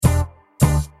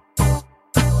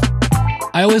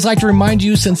I always like to remind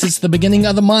you, since it's the beginning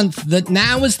of the month, that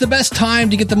now is the best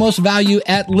time to get the most value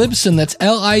at Libsyn. That's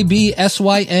LIBSYN.com.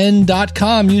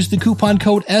 Use the coupon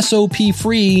code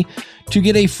SOPFREE to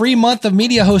get a free month of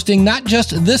media hosting, not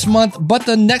just this month, but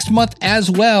the next month as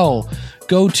well.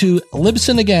 Go to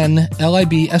Libsyn again,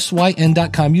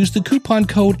 LIBSYN.com. Use the coupon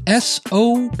code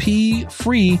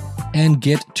SOPFREE and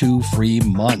get 2 free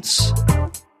months.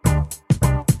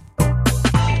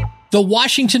 The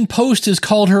Washington Post has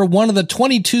called her one of the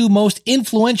 22 most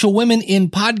influential women in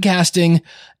podcasting,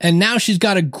 and now she's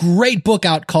got a great book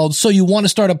out called So You Want to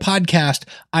Start a Podcast.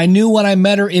 I knew when I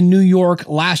met her in New York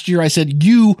last year, I said,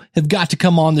 you have got to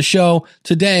come on the show.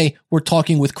 Today, we're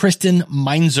talking with Kristen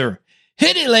Meinzer.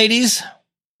 Hit it, ladies.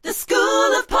 The School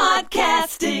of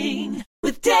Podcasting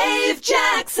with Dave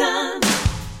Jackson.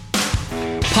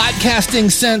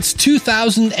 Podcasting since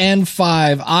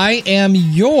 2005. I am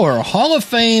your Hall of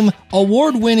Fame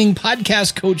award-winning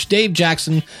podcast coach, Dave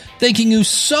Jackson. Thanking you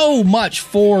so much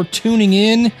for tuning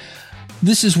in.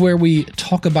 This is where we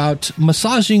talk about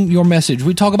massaging your message.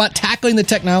 We talk about tackling the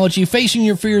technology, facing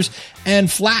your fears, and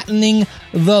flattening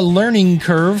the learning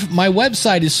curve. My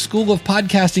website is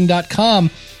schoolofpodcasting.com.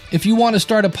 If you want to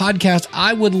start a podcast,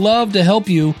 I would love to help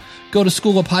you. Go to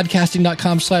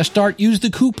schoolofpodcasting.com/start. Use the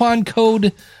coupon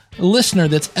code LISTENER,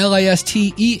 that's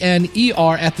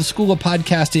LISTENER, at the School of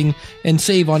Podcasting and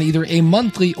save on either a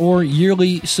monthly or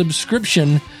yearly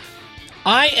subscription.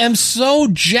 I am so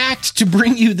jacked to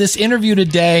bring you this interview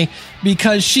today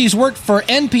because she's worked for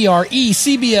NPR,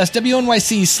 CBS,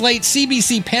 WNYC, Slate,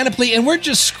 CBC, Panoply, and we're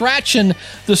just scratching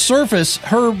the surface.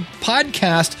 Her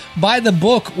podcast, By the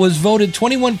Book, was voted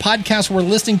 21 podcasts we're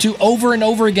listening to over and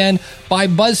over again by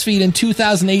BuzzFeed in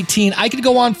 2018. I could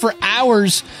go on for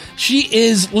hours. She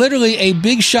is literally a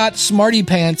big shot smarty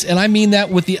pants, and I mean that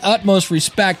with the utmost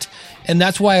respect. And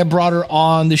that's why I brought her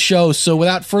on the show. So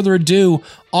without further ado,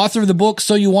 author of the book,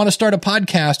 So You Want to Start a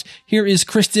Podcast, here is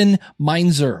Kristen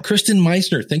Meinzer. Kristen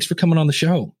Meinzer, thanks for coming on the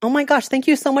show. Oh my gosh, thank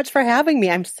you so much for having me.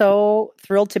 I'm so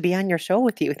thrilled to be on your show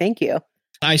with you. Thank you.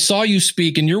 I saw you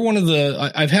speak, and you're one of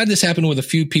I've had this happen with a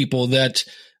few people that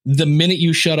the minute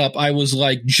you shut up, I was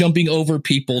like jumping over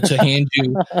people to hand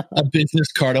you a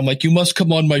business card. I'm like, you must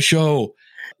come on my show.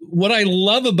 What I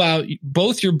love about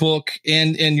both your book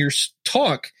and your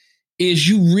talk is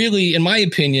you really, in my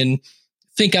opinion,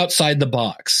 think outside the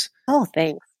box. Oh,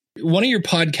 thanks. One of your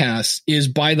podcasts is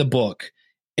By the Book,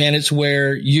 and it's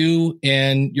where you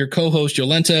and your co-host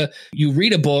Yolenta, you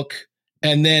read a book,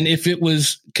 and then if it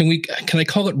was, can I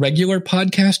call it regular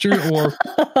podcaster, or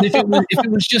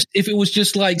if it was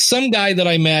just like some guy that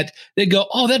I met, they'd go,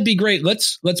 oh, that'd be great.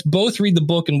 Let's both read the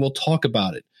book and we'll talk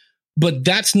about it. But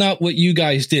that's not what you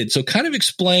guys did. So kind of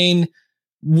explain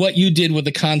what you did with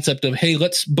the concept of, hey,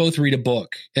 let's both read a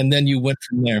book. And then you went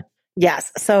from there.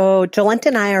 Yes. So Jolenta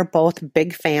and I are both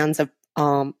big fans of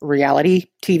reality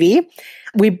TV.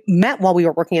 We met while we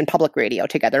were working in public radio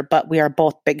together, but we are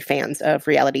both big fans of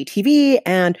reality TV.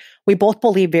 And we both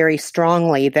believe very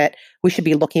strongly that we should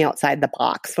be looking outside the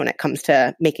box when it comes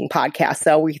to making podcasts.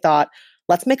 So we thought,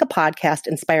 let's make a podcast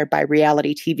inspired by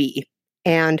reality TV.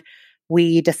 And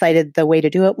we decided the way to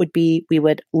do it would be we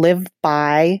would live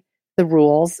by the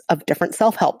rules of different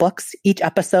self-help books. Each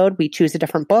episode, we choose a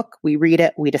different book, we read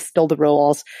it, we distill the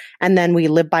rules, and then we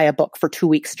live by a book for 2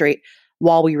 weeks straight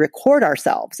while we record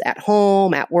ourselves at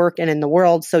home, at work, and in the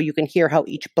world, so you can hear how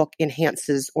each book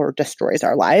enhances or destroys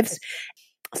our lives.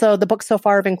 So the books so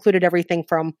far have included everything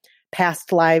from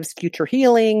past lives, future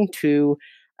healing, to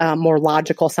more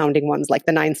logical sounding ones like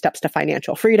The 9 Steps to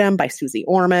Financial Freedom by Susie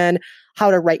Orman,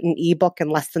 How to Write an ebook in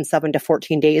Less Than 7 to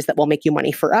 14 Days That Will Make You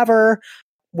Money Forever,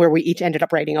 where we each ended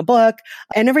up writing a book,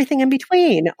 and everything in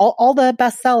between. All the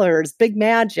bestsellers, Big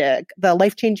Magic, The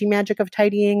Life-Changing Magic of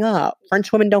Tidying Up,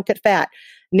 French Women Don't Get Fat.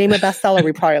 Name a bestseller,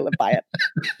 we probably live by it.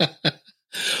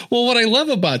 Well, what I love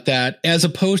about that, as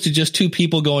opposed to just two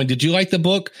people going, did you like the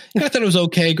book? I thought it was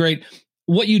okay, great.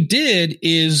 What you did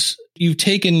is you've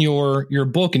taken your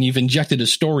book and you've injected a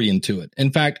story into it.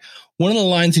 In fact, one of the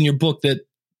lines in your book that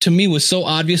to me was so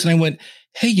obvious, and I went,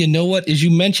 hey, you know what, is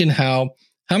you mentioned how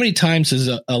many times has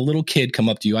a little kid come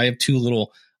up to you? I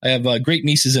have great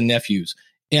nieces and nephews.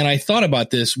 And I thought about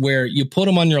this where you put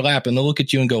them on your lap and they'll look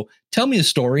at you and go, tell me a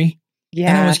story.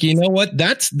 Yeah. And I was, you know what?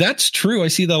 That's true. I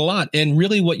see that a lot. And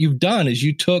really what you've done is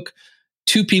you took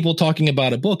two people talking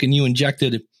about a book and you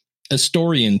injected a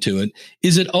story into it.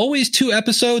 Is it always 2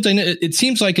 episodes? I know it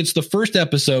seems like it's the first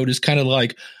episode is kind of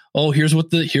like, oh, here's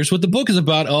what the book is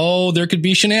about. Oh, there could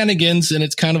be shenanigans. And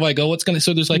it's kind of like, oh,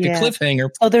 so there's like a cliffhanger.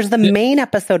 Oh, there's the main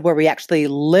episode where we actually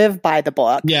live by the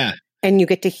book. Yeah. And you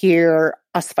get to hear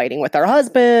us fighting with our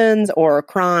husbands or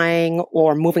crying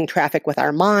or moving traffic with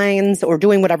our minds or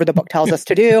doing whatever the book tells us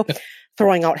to do,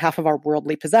 throwing out half of our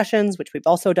worldly possessions, which we've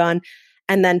also done.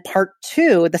 And then part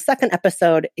 2, the second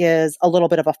episode, is a little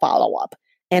bit of a follow-up.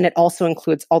 And it also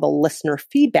includes all the listener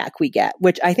feedback we get,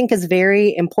 which I think is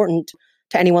very important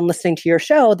to anyone listening to your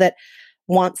show that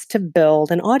wants to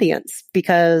build an audience.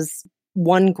 Because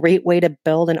one great way to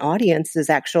build an audience is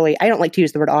actually, I don't like to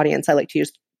use the word audience, I like to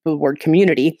use the word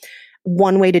community.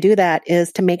 One way to do that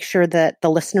is to make sure that the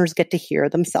listeners get to hear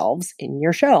themselves in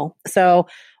your show. So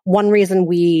one reason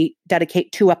we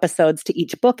dedicate 2 episodes to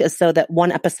each book is so that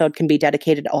one episode can be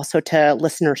dedicated also to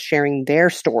listeners sharing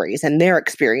their stories and their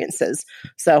experiences.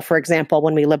 So for example,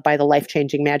 when we lived by the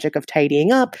life-changing magic of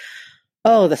tidying up,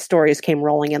 the stories came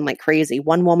rolling in like crazy.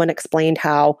 One woman explained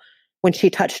how when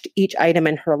she touched each item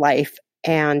in her life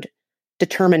and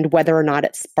determined whether or not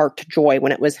it sparked joy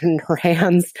when it was in her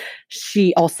hands,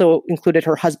 she also included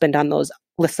her husband on those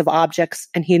lists of objects,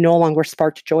 and he no longer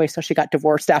sparked joy, so she got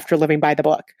divorced after living by the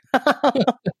book.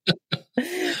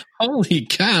 Holy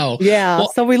cow. Yeah,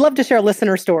 well, so we love to share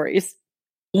listener stories.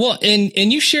 Well,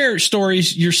 and you share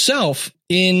stories yourself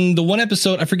in the one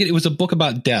episode. I forget, it was a book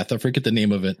about death. I forget the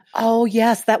name of it. Oh,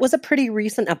 yes. That was a pretty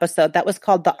recent episode. That was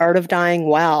called The Art of Dying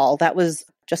Well. That was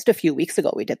just a few weeks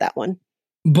ago we did that one.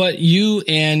 But you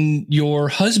and your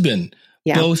husband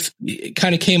both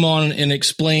kind of came on and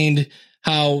explained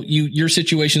how your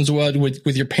situations were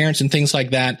with your parents and things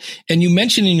like that. And you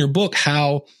mentioned in your book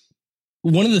how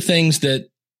one of the things that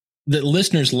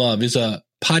listeners love is a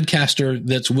podcaster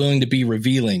that's willing to be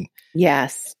revealing.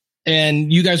 Yes.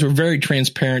 And you guys were very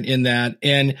transparent in that.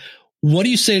 And what do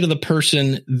you say to the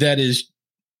person that is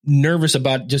nervous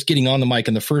about just getting on the mic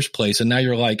in the first place? And now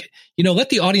you're like, let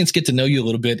the audience get to know you a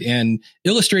little bit and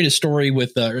illustrate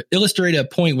a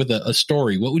point with a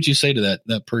story. What would you say to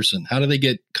that person? How do they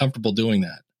get comfortable doing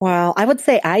that? Well, I would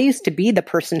say I used to be the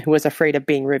person who was afraid of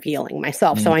being revealing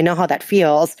myself. So I know how that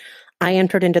feels. I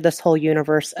entered into this whole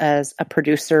universe as a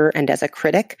producer and as a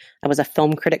critic. I was a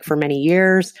film critic for many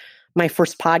years. My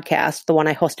first podcast, the one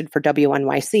I hosted for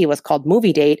WNYC, was called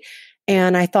Movie Date.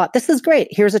 And I thought, this is great.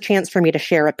 Here's a chance for me to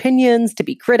share opinions, to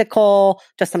be critical,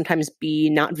 to sometimes be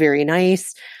not very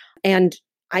nice. And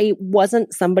I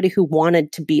wasn't somebody who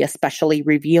wanted to be especially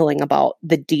revealing about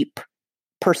the deep,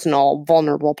 personal,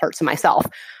 vulnerable parts of myself.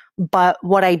 But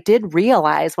what I did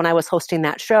realize when I was hosting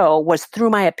that show was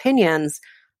through my opinions,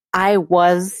 I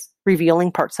was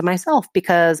revealing parts of myself,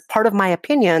 because part of my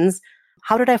opinions,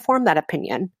 how did I form that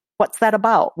opinion? What's that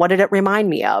about? What did it remind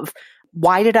me of?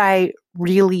 Why did I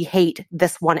really hate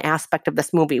this one aspect of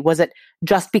this movie? Was it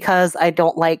just because I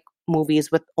don't like movies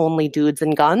with only dudes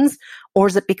and guns? Or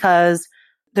is it because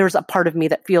there's a part of me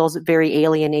that feels very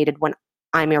alienated when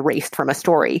I'm erased from a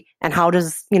story? And how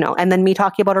does, and then me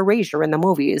talking about erasure in the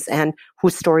movies and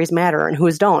whose stories matter and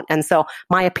whose don't. And so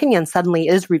my opinion suddenly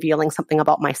is revealing something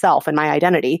about myself and my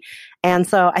identity. And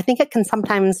so I think it can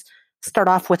sometimes start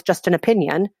off with just an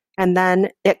opinion, and then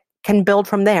it can build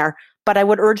from there. But I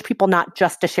would urge people not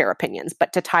just to share opinions,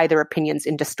 but to tie their opinions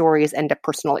into stories and to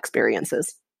personal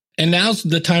experiences. And now's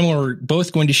the time when we're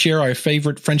both going to share our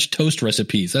favorite French toast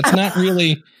recipes. That's not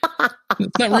really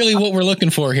what we're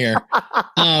looking for here.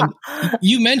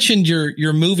 You mentioned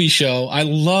your movie show. I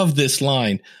love this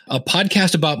line. A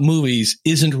podcast about movies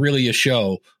isn't really a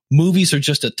show. Movies are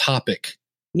just a topic.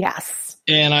 Yes.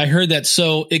 And I heard that.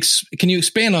 So can you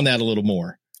expand on that a little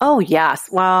more? Oh, yes.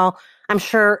 Well, I'm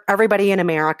sure everybody in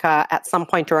America at some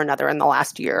point or another in the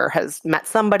last year has met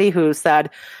somebody who said,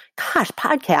 gosh,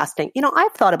 podcasting,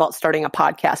 I've thought about starting a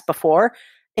podcast before.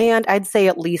 And I'd say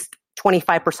at least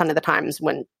 25% of the times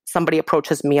when somebody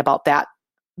approaches me about that,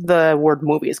 the word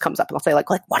movies comes up, and I'll say like,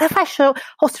 what if I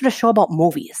hosted a show about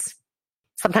movies?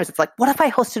 Sometimes it's like, what if I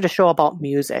hosted a show about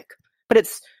music? But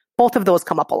it's both of those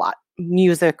come up a lot,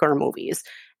 music or movies.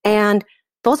 And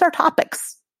those are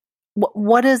topics.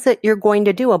 What is it you're going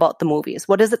to do about the movies?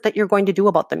 What is it that you're going to do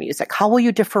about the music? How will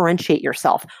you differentiate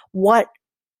yourself? What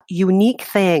unique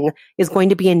thing is going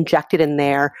to be injected in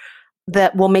there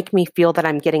that will make me feel that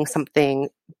I'm getting something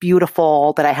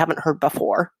beautiful that I haven't heard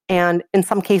before? And in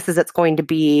some cases, it's going to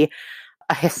be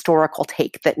a historical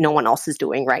take that no one else is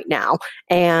doing right now.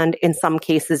 And in some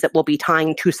cases, it will be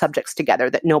tying 2 subjects together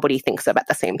that nobody thinks of at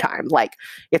the same time. Like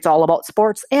it's all about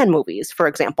sports and movies, for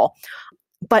example.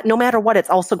 But no matter what, it's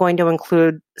also going to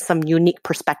include some unique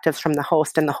perspectives from the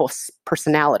host and the host's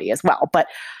personality as well. But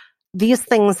these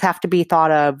things have to be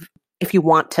thought of if you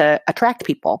want to attract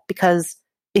people. Because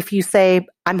if you say,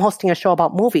 I'm hosting a show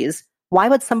about movies, why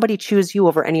would somebody choose you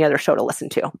over any other show to listen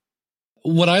to?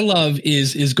 What I love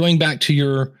is going back to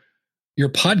your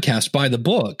podcast by the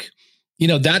book.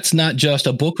 that's not just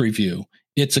a book review.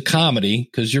 It's a comedy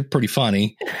because you're pretty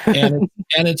funny, and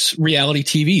it's reality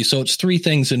TV. So it's three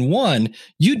things in one.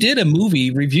 You did a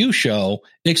movie review show.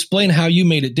 Explain how you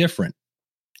made it different.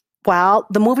 Well,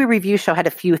 the movie review show had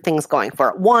a few things going for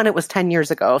it. One, it was 10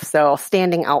 years ago, so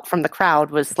standing out from the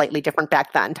crowd was slightly different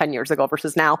back then, 10 years ago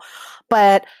versus now.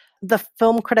 But the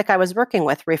film critic I was working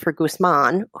with, Rafer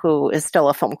Guzman, who is still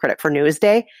a film critic for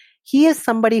Newsday, he is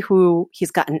somebody who,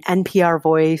 he's got an NPR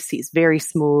voice, he's very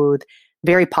smooth,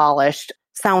 very polished,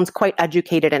 sounds quite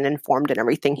educated and informed in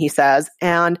everything he says.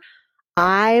 And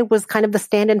I was kind of the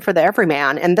stand-in for the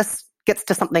everyman. And this gets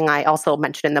to something I also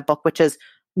mentioned in the book, which is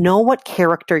know what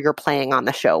character you're playing on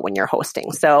the show when you're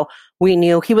hosting. So we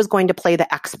knew he was going to play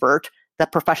the expert, the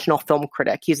professional film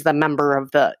critic. He's the member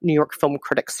of the New York Film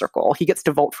Critics Circle. He gets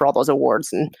to vote for all those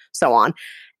awards and so on.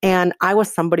 And I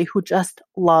was somebody who just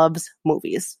loves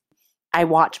movies. I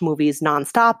watch movies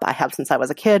nonstop. I have since I was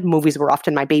a kid. Movies were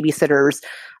often my babysitters.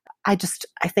 I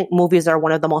think movies are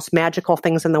one of the most magical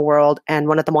things in the world, and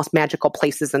one of the most magical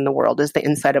places in the world is the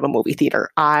inside of a movie theater.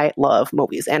 I love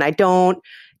movies, and I don't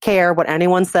care what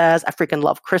anyone says. I freaking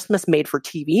love Christmas made for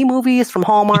TV movies from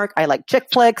Hallmark. I like chick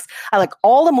flicks. I like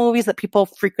all the movies that people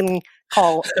freaking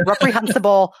call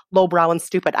reprehensible, lowbrow, and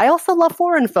stupid. I also love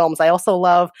foreign films. I also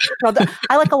love,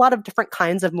 I like a lot of different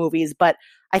kinds of movies, but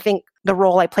I think the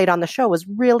role I played on the show was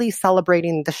really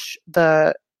celebrating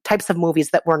the types of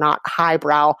movies that were not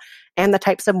highbrow and the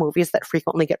types of movies that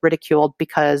frequently get ridiculed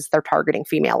because they're targeting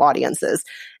female audiences.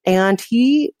 And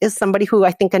he is somebody who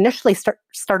I think initially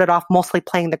started off mostly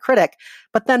playing the critic,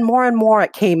 but then more and more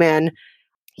it came in.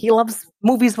 He loves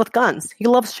movies with guns. He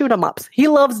loves shoot 'em ups. He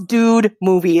loves dude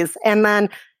movies. And then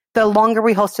the longer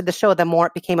we hosted the show, the more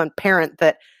it became apparent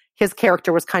that his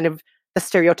character was kind of the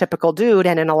stereotypical dude,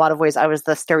 and in a lot of ways I was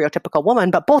the stereotypical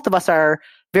woman, but both of us are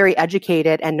very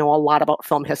educated and know a lot about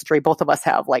film history. Both of us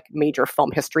have like major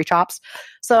film history chops.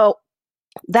 So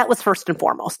that was first and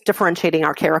foremost, differentiating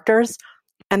our characters.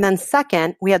 And then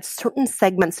second, we had certain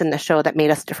segments in the show that made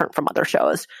us different from other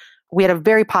shows. We had a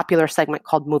very popular segment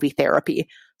called Movie Therapy.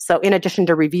 So in addition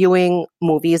to reviewing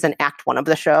movies in Act 1 of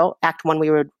the show, Act 1 we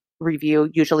would review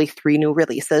usually 3 new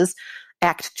releases.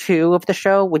 Act 2 of the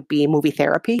show would be movie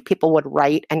therapy. People would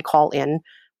write and call in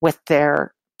with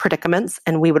their predicaments,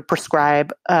 and we would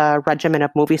prescribe a regimen of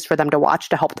movies for them to watch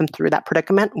to help them through that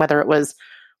predicament, whether it was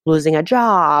losing a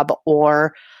job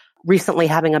or recently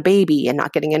having a baby and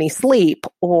not getting any sleep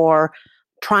or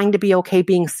trying to be okay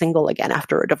being single again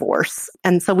after a divorce.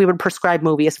 And so we would prescribe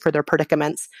movies for their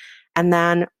predicaments. And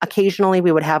then occasionally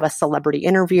we would have a celebrity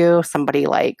interview, somebody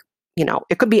like,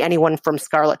 it could be anyone from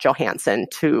Scarlett Johansson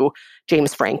to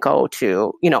James Franco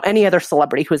to, any other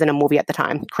celebrity who's in a movie at the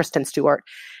time, Kristen Stewart.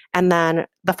 And then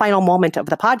the final moment of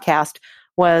the podcast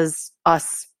was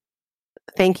us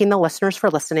thanking the listeners for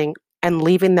listening and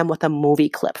leaving them with a movie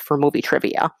clip for movie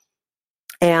trivia.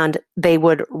 And they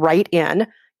would write in,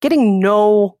 getting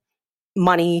no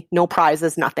money, no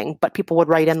prizes, nothing, but people would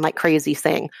write in like crazy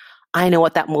saying, I know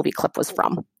what that movie clip was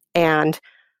from. And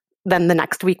then the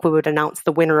next week we would announce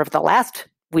the winner of the last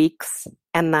week's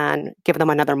and then give them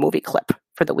another movie clip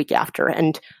for the week after.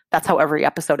 And that's how every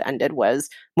episode ended, was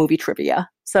movie trivia.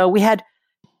 So we had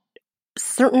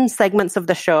certain segments of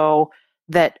the show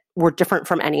that were different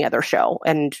from any other show.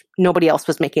 And nobody else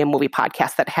was making a movie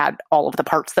podcast that had all of the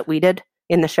parts that we did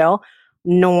in the show,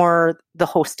 nor the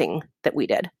hosting that we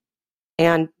did.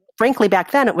 And frankly, back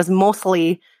then it was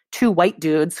mostly 2 white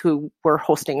dudes who were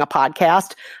hosting a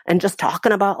podcast and just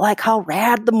talking about like how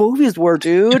rad the movies were,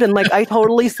 dude. And like, I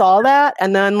totally saw that.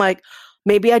 And then like,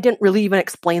 maybe I didn't really even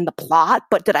explain the plot,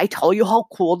 but did I tell you how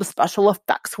cool the special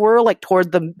effects were like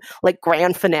toward the like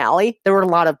grand finale? There were a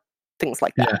lot of things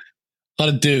like that. Yeah. A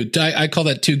lot of dude. I call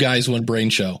that 2 guys, 1 brain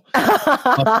show. But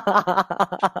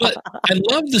I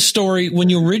love the story when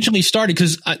you originally started,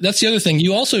 because that's the other thing.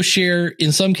 You also share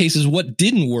in some cases what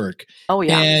didn't work. Oh,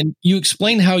 yeah. And you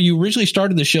explain how you originally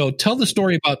started the show. Tell the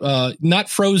story about not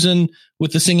Frozen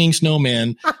with the singing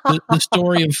snowman, the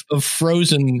story of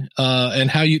Frozen and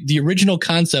how the original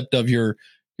concept of your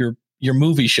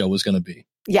movie show was going to be.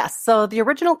 Yes. So the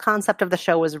original concept of the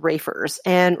show was Rafer's,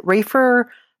 and Rafer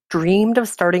dreamed of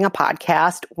starting a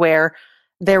podcast where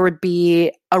there would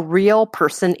be a real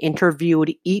person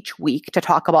interviewed each week to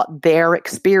talk about their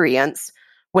experience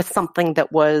with something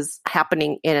that was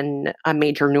happening in a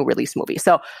major new release movie.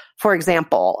 So, for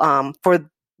example, for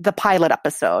the pilot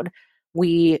episode,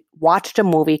 we watched a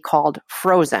movie called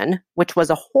Frozen, which was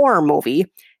a horror movie.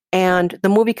 And the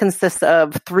movie consists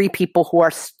of 3 people who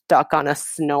are stuck on a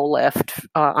snow lift,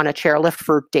 on a chairlift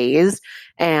for days.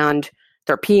 And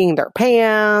they're peeing their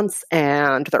pants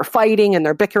and they're fighting and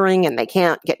they're bickering and they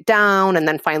can't get down. And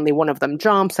then finally one of them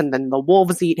jumps and then the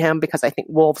wolves eat him because I think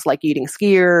wolves like eating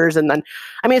skiers. And then,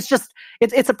 I mean,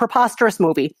 it's a preposterous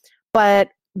movie. But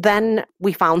then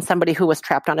we found somebody who was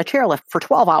trapped on a chairlift for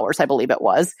 12 hours, I believe it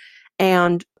was.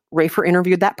 And Rafer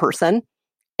interviewed that person.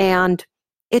 And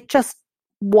it just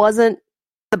wasn't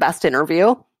the best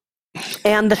interview.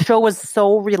 And the show was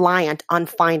so reliant on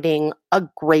finding a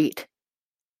great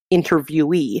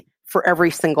interviewee for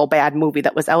every single bad movie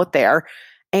that was out there.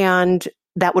 And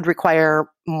that would require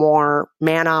more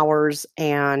man hours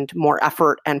and more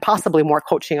effort and possibly more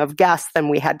coaching of guests than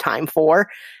we had time for.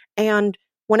 And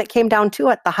when it came down to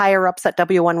it, the higher ups at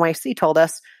WNYC told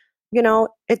us, you know,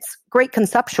 it's great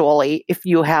conceptually if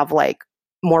you have like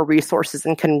more resources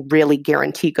and can really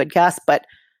guarantee good guests. But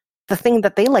the thing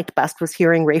that they liked best was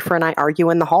hearing Rafer and I argue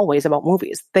in the hallways about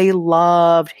movies. They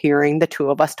loved hearing the two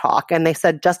of us talk. And they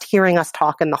said just hearing us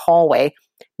talk in the hallway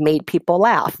made people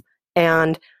laugh.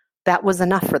 And that was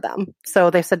enough for them. So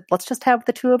they said, let's just have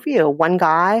the two of you, one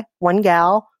guy, one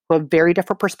gal, who have very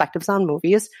different perspectives on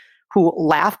movies, who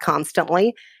laugh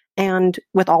constantly, and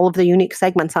with all of the unique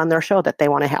segments on their show that they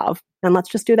want to have. And let's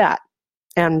just do that.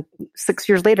 And 6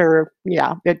 years later,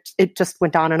 yeah, it just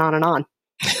went on and on and on.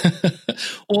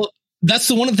 Well,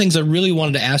 that's one of the things I really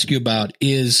wanted to ask you about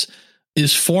is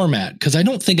format, because I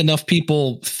don't think enough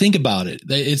people think about it.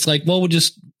 It's like, well, we'll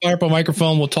just fire up a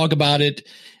microphone, we'll talk about it.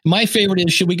 My favorite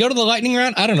is, should we go to the lightning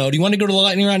round? I don't know. Do you want to go to the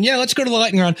lightning round? Yeah, let's go to the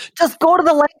lightning round. Just go to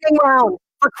the lightning round.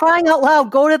 For crying out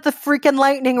loud, go to the freaking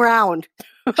lightning round.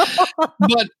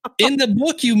 But in the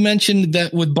book, you mentioned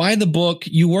that with Buy the Book,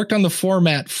 you worked on the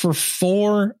format for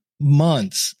 4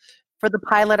 months. For the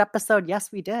pilot episode,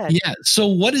 yes, we did. Yeah. So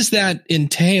what does that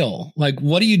entail? Like,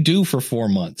 what do you do for 4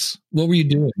 months? What were you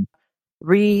doing?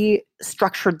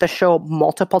 Restructured the show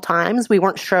multiple times. We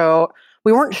weren't sure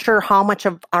how much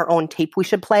of our own tape we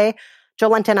should play.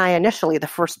 Jolenta and I initially, the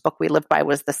first book we lived by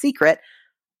was The Secret.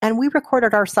 And we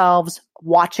recorded ourselves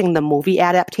watching the movie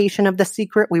adaptation of The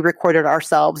Secret. We recorded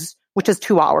ourselves, which is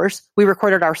 2 hours. We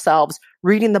recorded ourselves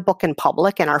reading the book in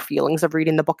public and our feelings of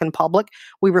reading the book in public.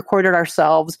 We recorded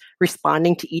ourselves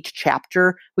responding to each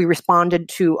chapter. We responded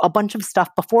to a bunch of stuff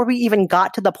before we even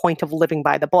got to the point of living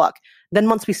by the book. Then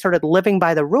once we started living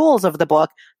by the rules of the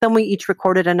book, then we each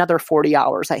recorded another 40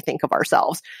 hours, I think, of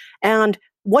ourselves. And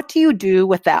what do you do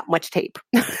with that much tape?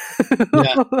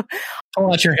 Yeah.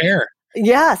 Pull out your hair.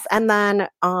 Yes. And then,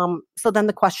 so then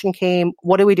the question came,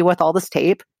 what do we do with all this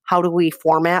tape? How do we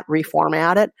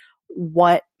reformat it?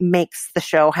 What makes the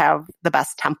show have the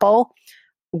best tempo?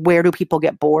 Where do people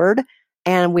get bored?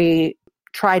 And we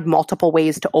tried multiple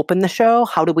ways to open the show.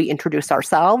 How do we introduce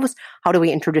ourselves? How do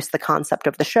we introduce the concept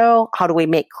of the show? How do we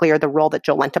make clear the role that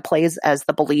Jolenta plays as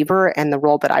the believer and the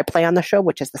role that I play on the show,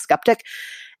 which is the skeptic?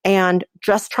 And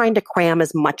just trying to cram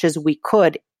as much as we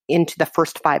could into the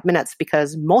first 5 minutes,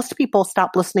 because most people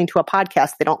stop listening to a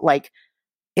podcast they don't like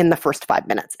in the first 5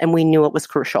 minutes. And we knew it was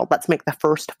crucial. Let's make the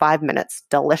first 5 minutes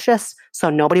delicious so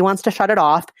nobody wants to shut it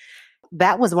off.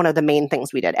 That was one of the main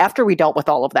things we did. After we dealt with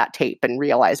all of that tape and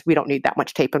realized we don't need that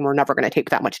much tape and we're never going to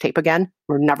tape that much tape again.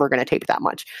 We're never going to tape that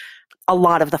much. A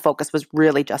lot of the focus was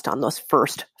really just on those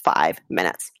first 5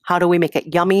 minutes. How do we make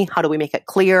it yummy? How do we make it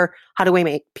clear? How do we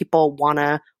make people want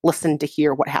to listen to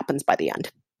hear what happens by the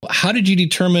end? How did you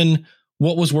determine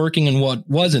what was working and what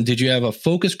wasn't? Did you have a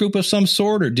focus group of some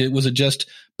sort, or was it just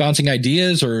bouncing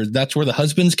ideas, or that's where the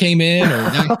husbands came in?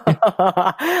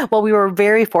 Well, we were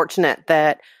very fortunate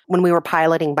that when we were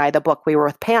piloting By the Book, we were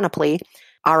with Panoply,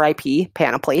 RIP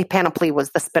Panoply. Panoply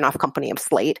was the spinoff company of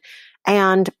Slate.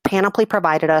 And Panoply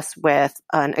provided us with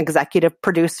an executive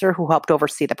producer who helped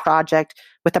oversee the project,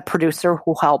 with a producer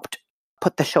who helped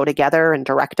put the show together and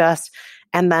direct us.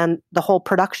 And then the whole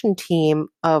production team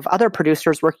of other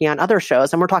producers working on other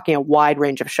shows. And we're talking a wide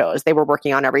range of shows. They were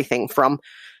working on everything from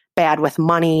Bad with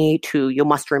Money to You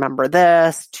Must Remember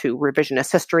This to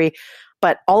Revisionist History.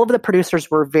 But all of the producers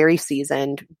were very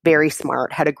seasoned, very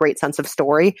smart, had a great sense of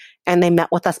story. And they met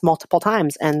with us multiple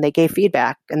times and they gave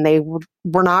feedback. And they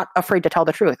were not afraid to tell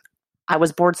the truth. I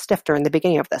was bored stiff during the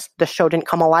beginning of this. The show didn't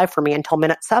come alive for me until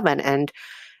minute 7. And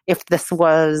if this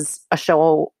was a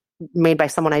show made by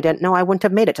someone I didn't know, I wouldn't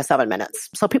have made it to 7 minutes.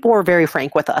 So people were very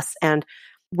frank with us, and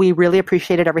we really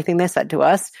appreciated everything they said to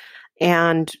us.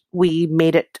 And we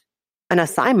made it an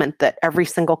assignment that every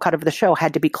single cut of the show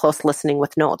had to be close listening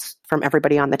with notes from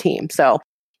everybody on the team. So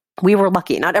we were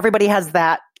lucky. Not everybody has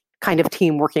that kind of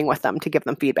team working with them to give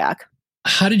them feedback.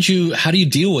 How do you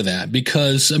deal with that?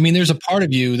 Because I mean, there's a part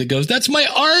of you that goes, that's my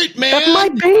art, man. That's my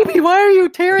baby. Why are you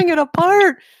tearing it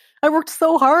apart? I worked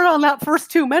so hard on that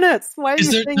first 2 minutes. Why are you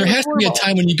saying there has to be a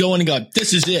time when you go in and go,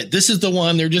 this is it. This is the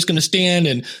one. They're just going to stand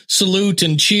and salute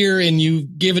and cheer, and you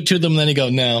give it to them. And then you go,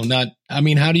 no, not. I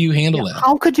mean, how do you handle that?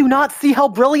 How could you not see how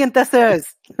brilliant this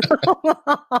is?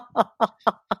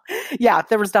 Yeah,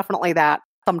 there was definitely that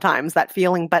sometimes, that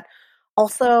feeling. But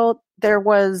also there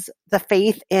was the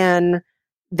faith in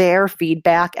their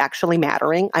feedback actually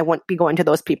mattering. I wouldn't be going to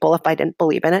those people if I didn't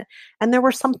believe in it. And there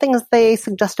were some things they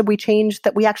suggested we change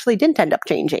that we actually didn't end up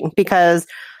changing, because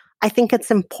I think it's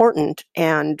important.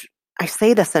 And I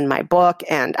say this in my book,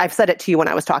 and I've said it to you when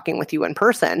I was talking with you in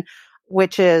person,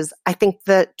 which is, I think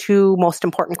the two most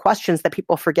important questions that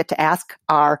people forget to ask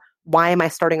are, why am I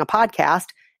starting a podcast,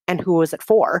 and who is it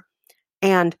for?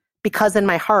 And because in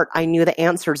my heart, I knew the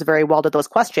answers very well to those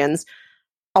questions,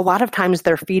 a lot of times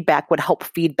their feedback would help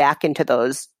feed back into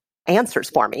those answers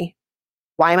for me.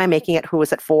 Why am I making it? Who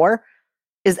is it for?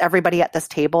 Is everybody at this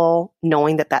table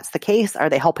knowing that that's the case? Are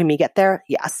they helping me get there?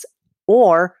 Yes.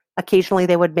 Or occasionally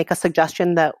they would make a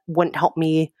suggestion that wouldn't help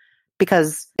me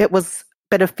because it was a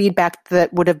bit of feedback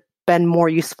that would have been more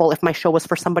useful if my show was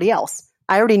for somebody else.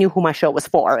 I already knew who my show was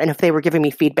for. And if they were giving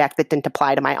me feedback that didn't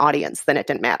apply to my audience, then it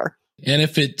didn't matter. And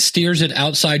if it steers it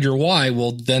outside your why,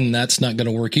 well, then that's not going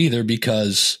to work either,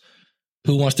 because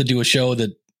who wants to do a show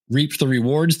that reaps the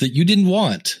rewards that you didn't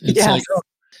want? It's yes. like,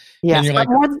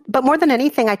 yes. But more than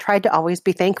anything, I tried to always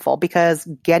be thankful, because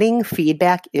getting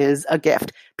feedback is a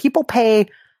gift. People pay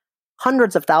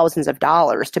hundreds of thousands of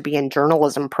dollars to be in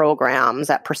journalism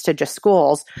programs at prestigious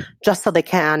schools just so they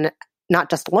can not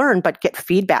just learn, but get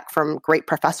feedback from great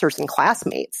professors and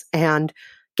classmates. And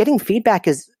getting feedback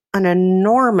is an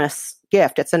enormous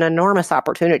gift. It's an enormous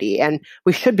opportunity, and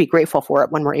we should be grateful for it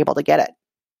when we're able to get it.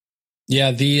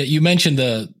 Yeah, you mentioned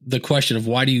the question of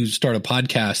why do you start a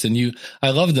podcast, and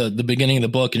I love the beginning of the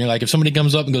book, and you're like, if somebody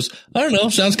comes up and goes, I don't know,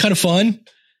 sounds kind of fun,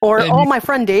 or my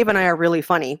friend Dave and I are really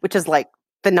funny, which is like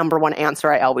the number one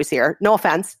answer I always hear. No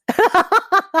offense.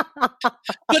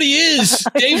 But he is.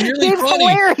 Dave's really Dave's funny.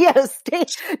 Hilarious.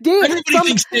 Dave, everybody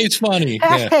thinks Dave's funny.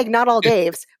 Hashtag not all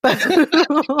Daves. But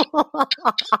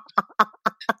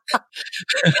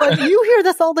you hear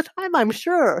this all the time, I'm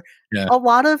sure. Yeah. A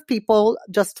lot of people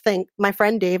just think my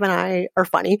friend Dave and I are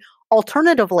funny.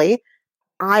 Alternatively,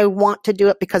 I want to do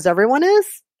it because everyone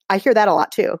is. I hear that a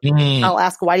lot too. I'll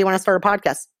ask, why do you want to start a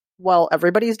podcast? Well,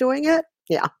 everybody's doing it.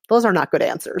 Yeah, those are not good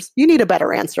answers. You need a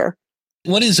better answer.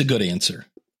 What is a good answer?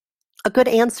 A good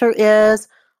answer is,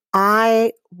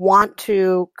 I want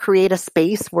to create a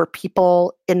space where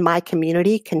people in my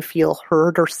community can feel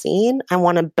heard or seen. I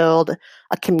want to build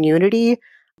a community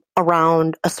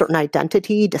around a certain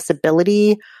identity,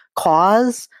 disability,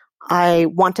 cause. I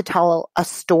want to tell a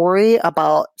story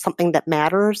about something that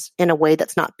matters in a way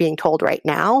that's not being told right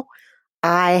now.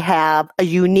 I have a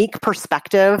unique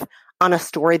perspective on a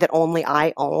story that only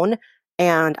I own,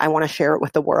 and I want to share it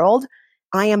with the world.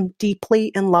 I am deeply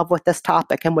in love with this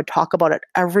topic and would talk about it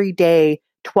every day,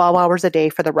 12 hours a day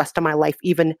for the rest of my life,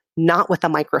 even not with a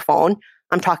microphone.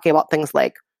 I'm talking about things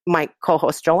like my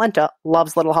co-host Jolenta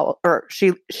loves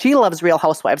she loves Real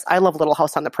Housewives. I love Little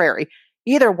House on the Prairie.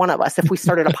 Either one of us, if we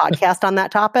started a podcast on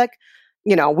that topic,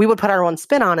 we would put our own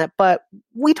spin on it, but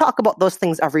we talk about those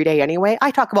things every day anyway. I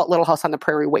talk about Little House on the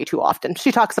Prairie way too often.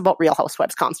 She talks about Real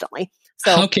Housewives constantly.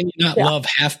 So, how can you not love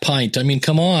Half Pint? I mean,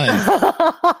 come on.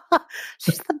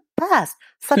 She's the best.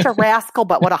 Such a rascal,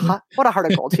 but what a heart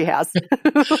of gold she has.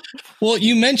 Well,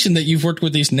 you mentioned that you've worked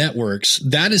with these networks.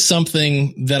 That is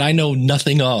something that I know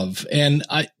nothing of. And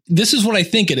this is what I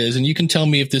think it is. And you can tell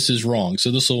me if this is wrong.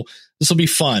 So this will be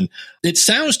fun. It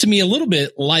sounds to me a little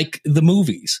bit like the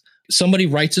movies. Somebody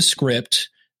writes a script,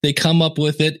 they come up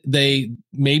with it, they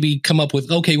maybe come up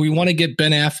with, okay, we want to get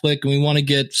Ben Affleck and we want to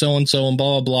get so-and-so and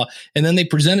blah, blah, blah. And then they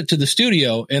present it to the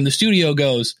studio and the studio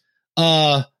goes,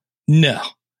 no.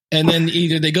 And then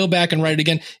either they go back and write it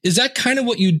again. Is that kind of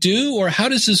what you do? Or how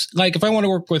does this, like, if I want to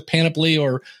work with Panoply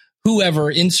or whoever,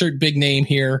 insert big name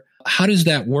here, how does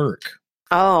that work?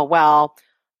 Oh, well,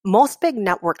 most big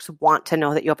networks want to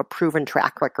know that you have a proven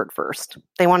track record first.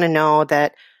 They want to know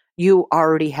that you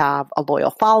already have a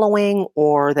loyal following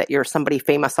or that you're somebody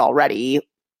famous already.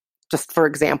 Just for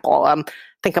example,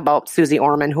 think about Susie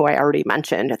Orman, who I already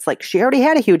mentioned. It's like she already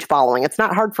had a huge following. It's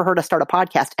not hard for her to start a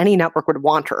podcast. Any network would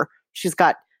want her. She's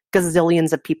got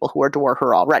gazillions of people who adore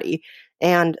her already.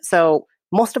 And so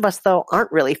most of us, though,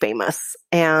 aren't really famous.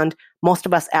 And most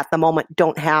of us at the moment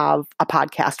don't have a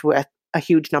podcast with a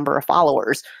huge number of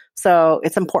followers. So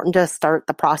it's important to start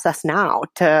the process now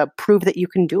to prove that you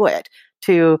can do it,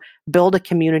 to build a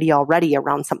community already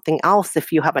around something else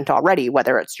if you haven't already,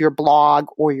 whether it's your blog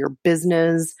or your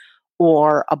business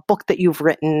or a book that you've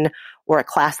written or a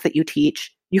class that you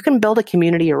teach, you can build a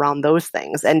community around those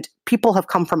things. And people have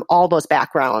come from all those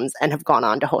backgrounds and have gone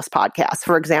on to host podcasts.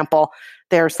 For example,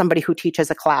 there's somebody who teaches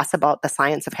a class about the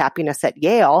science of happiness at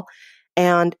Yale,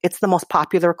 and it's the most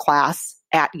popular class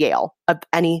at Yale of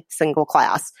any single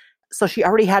class. So she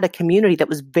already had a community that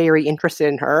was very interested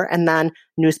in her, and then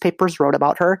newspapers wrote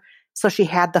about her. So she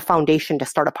had the foundation to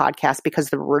start a podcast because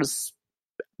there was,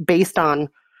 based on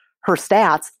her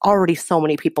stats, already so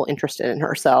many people interested in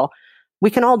her. So we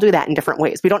can all do that in different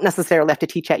ways. We don't necessarily have to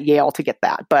teach at Yale to get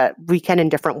that, but we can in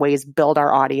different ways build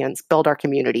our audience, build our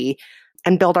community,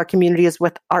 and build our communities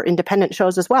with our independent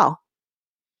shows as well.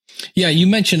 Yeah, you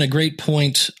mentioned a great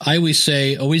point. I always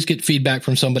say, always get feedback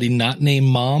from somebody not named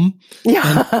mom.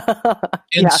 Yeah.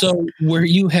 And yes. So where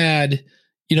you had,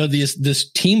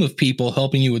 this team of people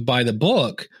helping you with buy the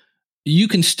book, you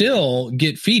can still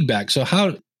get feedback. So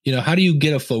how do you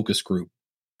get a focus group?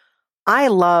 I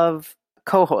love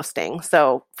co-hosting.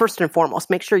 So first and foremost,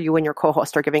 make sure you and your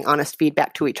co-host are giving honest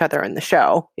feedback to each other in the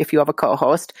show. If you have a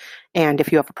co-host, and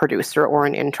if you have a producer or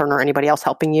an intern or anybody else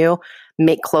helping you,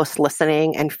 make close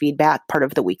listening and feedback part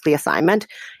of the weekly assignment.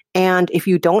 And if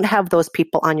you don't have those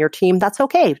people on your team, that's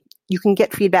okay. You can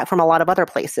get feedback from a lot of other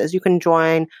places. You can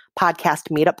join podcast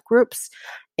meetup groups,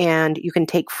 and you can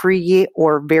take free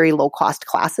or very low cost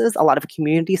classes. A lot of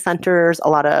community centers, a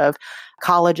lot of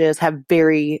colleges have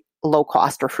very low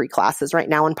cost or free classes right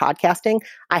now in podcasting.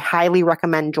 I highly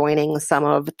recommend joining some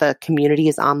of the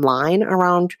communities online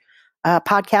around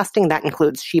podcasting. That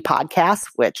includes She Podcasts,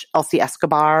 which Elsie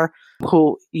Escobar,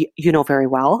 who you know very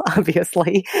well,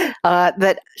 obviously,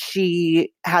 that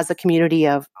she has a community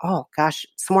of,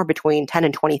 somewhere between 10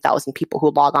 and 20,000 people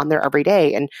who log on there every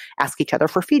day and ask each other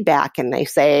for feedback. And they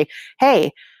say,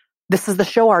 hey, this is the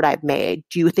show art I've made.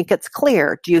 Do you think it's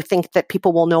clear? Do you think that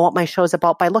people will know what my show is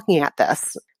about by looking at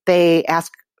this? They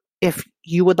ask if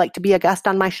you would like to be a guest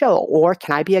on my show, or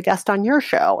can I be a guest on your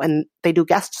show? And they do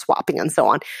guest swapping and so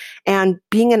on. And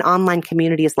being in online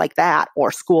communities like that,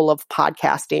 or School of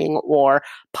Podcasting, or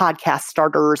Podcast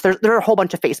Starters, there are a whole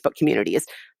bunch of Facebook communities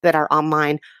that are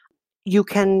online. You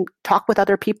can talk with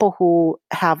other people who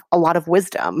have a lot of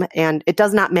wisdom, and it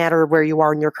does not matter where you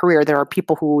are in your career. There are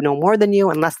people who know more than you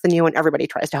and less than you, and everybody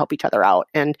tries to help each other out.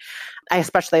 And I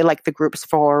especially like the groups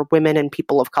for women and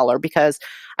people of color, because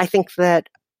I think that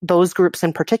those groups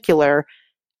in particular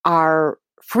are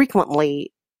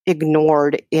frequently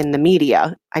ignored in the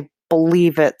media. I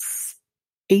believe it's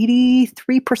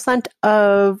 83%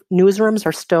 of newsrooms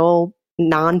are still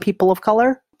non-people of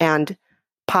color, and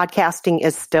podcasting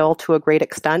is still, to a great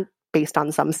extent, based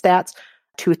on some stats,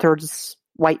 2/3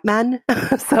 white men.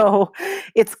 So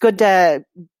it's good to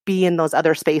be in those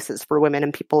other spaces for women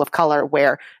and people of color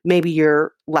where maybe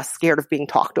you're less scared of being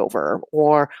talked over,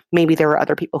 or maybe there are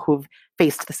other people who've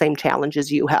faced the same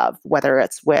challenges you have, whether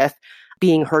it's with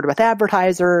being heard with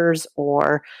advertisers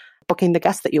or booking the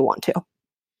guests that you want to.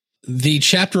 The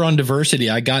chapter on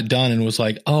diversity, I got done and was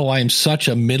like, oh, I am such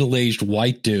a middle-aged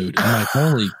white dude. I'm like,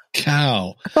 holy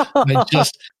cow. But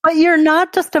you're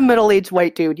not just a middle-aged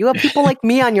white dude. You have people like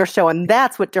me on your show, and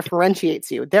that's what differentiates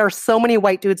you. There are so many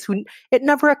white dudes who it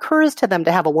never occurs to them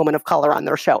to have a woman of color on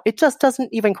their show. It just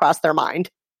doesn't even cross their mind.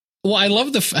 Well, I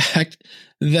love the fact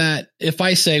that if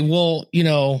I say, well,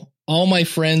 all my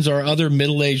friends are other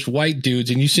middle-aged white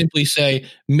dudes, and you simply say,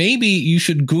 maybe you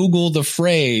should Google the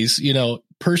phrase,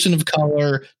 person of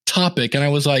color topic. And I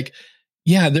was like,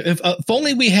 yeah, if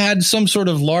only we had some sort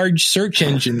of large search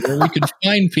engine where we could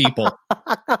find people.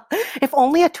 If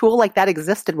only a tool like that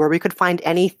existed where we could find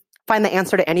the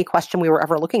answer to any question we were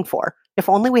ever looking for. If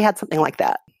only we had something like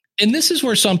that. And this is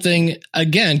where something,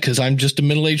 again, because I'm just a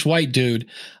middle-aged white dude,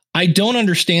 I don't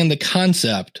understand the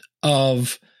concept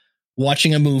of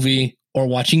watching a movie or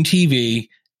watching TV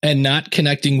and not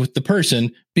connecting with the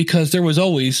person, because there was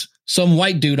always some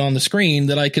white dude on the screen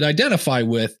that I could identify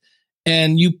with.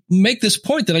 And you make this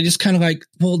point that I just kind of like,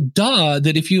 well, duh,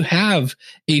 that if you have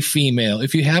a female,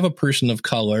 if you have a person of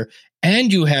color,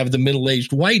 and you have the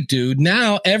middle-aged white dude,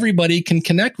 now everybody can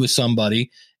connect with somebody.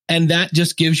 And that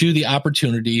just gives you the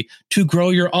opportunity to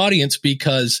grow your audience,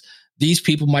 because these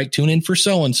people might tune in for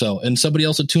so-and-so, and somebody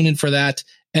else will tune in for that.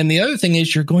 And the other thing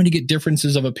is you're going to get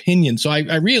differences of opinion. So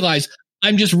I realize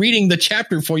I'm just reading the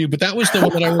chapter for you, but that was the one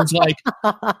that I was like,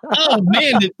 oh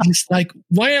man, it's like,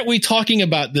 why aren't we talking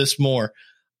about this more?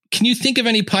 Can you think of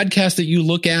any podcast that you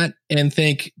look at and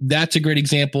think that's a great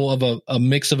example of a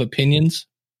mix of opinions?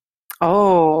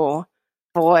 Oh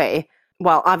boy.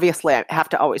 Well, obviously, I have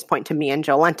to always point to me and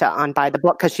Jolenta on Buy the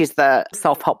Book because she's the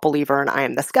self-help believer and I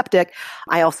am the skeptic.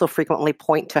 I also frequently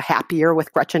point to Happier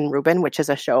with Gretchen Rubin, which is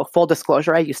a show, full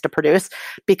disclosure, I used to produce,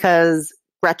 because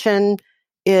Gretchen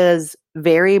is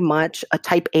very much a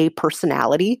type A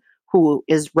personality who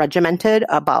is regimented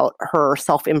about her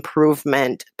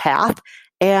self-improvement path.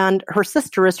 And her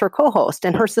sister is her co-host.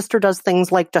 And her sister does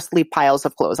things like just leave piles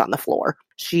of clothes on the floor.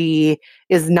 She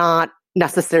is not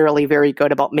necessarily very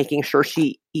good about making sure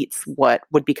she eats what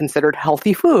would be considered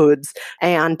healthy foods.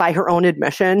 And by her own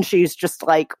admission, she's just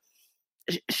like,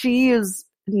 she is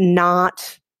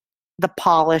not the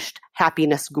polished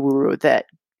happiness guru that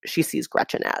she sees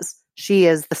Gretchen as. She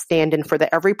is the stand-in for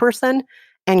the every person,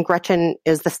 and Gretchen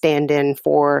is the stand-in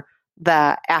for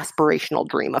the aspirational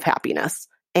dream of happiness.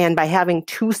 And by having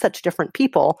two such different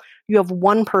people, you have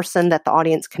one person that the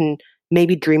audience can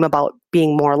maybe dream about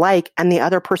being more like, and the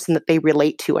other person that they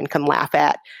relate to and can laugh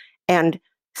at and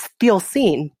feel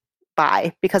seen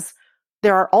by. Because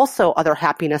there are also other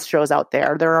happiness shows out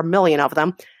there. There are a million of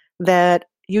them that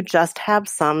you just have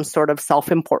some sort of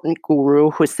self-important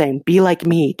guru who's saying, be like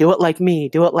me, do it like me,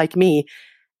 do it like me.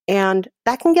 And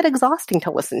that can get exhausting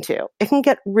to listen to. It can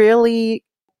get really,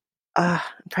 I'm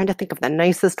trying to think of the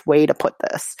nicest way to put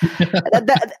this.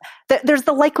 There's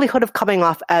the likelihood of coming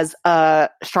off as a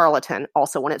charlatan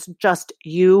also when it's just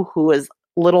you who is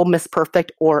little Miss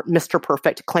Perfect or Mr.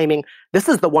 Perfect claiming, this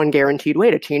is the one guaranteed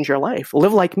way to change your life.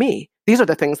 Live like me. These are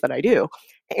the things that I do.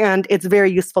 And it's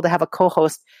very useful to have a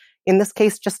co-host, in this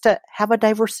case, just to have a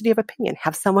diversity of opinion,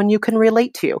 have someone you can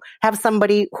relate to, have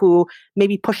somebody who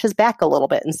maybe pushes back a little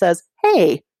bit and says,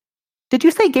 hey, did you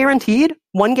say guaranteed?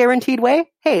 One guaranteed way?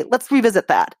 Hey, let's revisit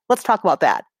that. Let's talk about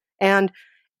that. And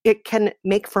it can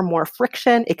make for more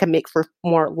friction. It can make for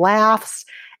more laughs.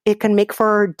 It can make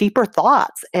for deeper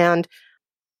thoughts and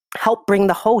help bring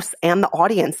the hosts and the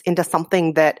audience into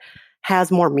something that has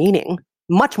more meaning,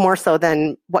 much more so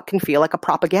than what can feel like a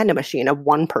propaganda machine of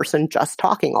one person just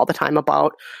talking all the time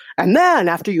about, and then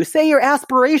after you say your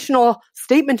aspirational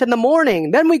statement in the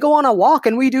morning, then we go on a walk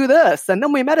and we do this, and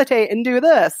then we meditate and do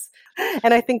this.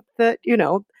 And I think that,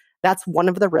 that's one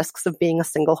of the risks of being a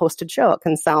single hosted show. It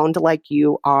can sound like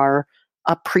you are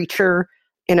a preacher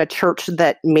in a church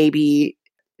that maybe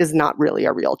is not really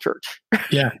a real church.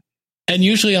 Yeah. And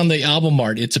usually on the album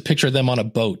art, it's a picture of them on a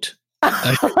boat.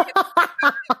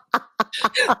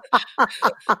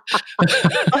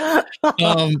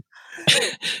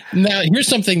 Now, here's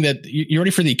something that you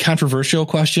ready for the controversial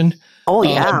question? Oh,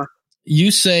 yeah.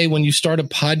 You say when you start a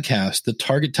podcast, the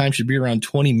target time should be around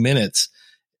 20 minutes,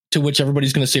 to which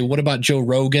everybody's going to say, what about Joe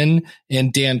Rogan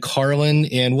and Dan Carlin?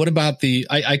 And what about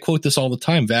I quote this all the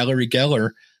time, Valerie Geller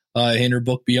in her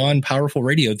book, Beyond Powerful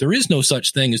Radio. There is no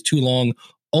such thing as too long,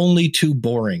 only too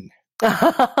boring.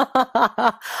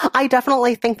 I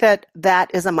definitely think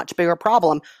that is a much bigger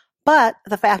problem. But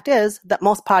the fact is that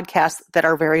most podcasts that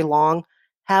are very long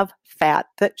have fat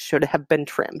that should have been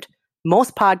trimmed.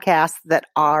 Most podcasts that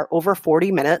are over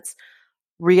 40 minutes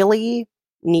really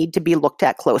need to be looked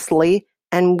at closely.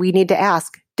 And we need to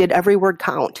ask, did every word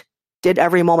count? Did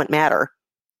every moment matter?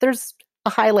 There's a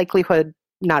high likelihood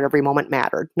not every moment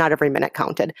mattered, not every minute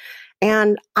counted.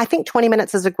 And I think 20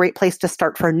 minutes is a great place to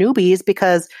start for newbies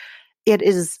because it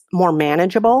is more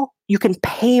manageable. You can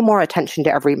pay more attention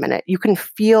to every minute. You can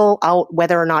feel out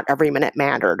whether or not every minute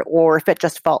mattered or if it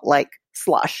just felt like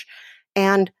slush.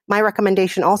 And my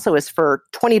recommendation also is for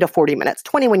 20 to 40 minutes,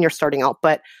 20 when you're starting out,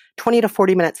 but 20 to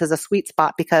 40 minutes is a sweet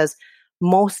spot because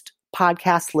most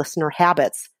podcast listener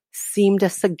habits seem to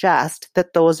suggest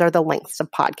that those are the lengths of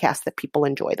podcasts that people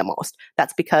enjoy the most.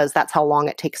 That's because that's how long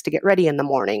it takes to get ready in the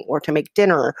morning or to make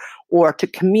dinner or to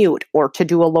commute or to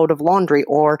do a load of laundry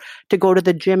or to go to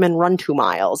the gym and run 2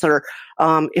 miles or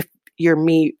if you're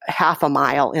me, half a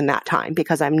mile in that time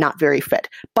because I'm not very fit.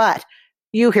 But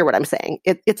you hear what I'm saying.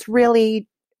 It's really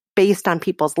based on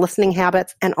people's listening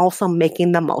habits and also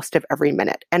making the most of every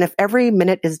minute. And if every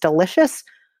minute is delicious,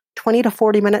 20 to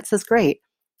 40 minutes is great.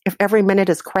 If every minute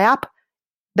is crap,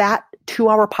 that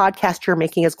 2-hour podcast you're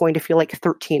making is going to feel like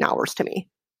 13 hours to me.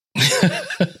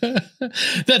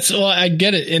 I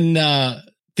get it. And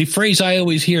the phrase I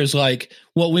always hear is like,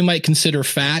 what we might consider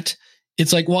fat.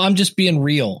 It's like, well, I'm just being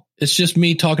real. It's just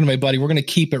me talking to my buddy. We're going to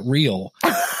keep it real.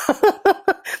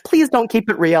 Please don't keep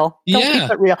it real. Don't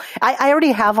keep it real. I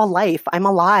already have a life. I'm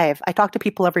alive. I talk to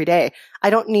people every day.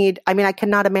 I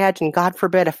cannot imagine, God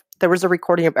forbid, if there was a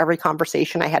recording of every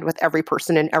conversation I had with every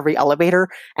person in every elevator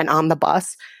and on the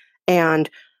bus and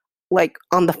like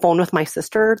on the phone with my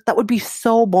sister, that would be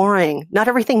so boring. Not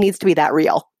everything needs to be that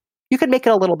real. You could make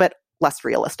it a little bit less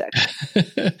realistic.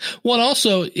 Well, and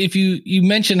also if you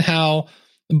mentioned how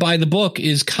by the book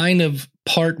is kind of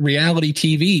part reality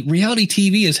TV. Reality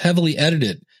TV is heavily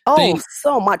edited.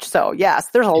 So much so. Yes.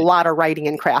 There's a lot of writing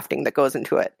and crafting that goes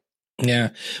into it. Yeah.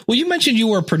 Well, you mentioned you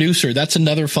were a producer. That's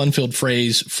another fun-filled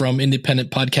phrase from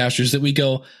independent podcasters that we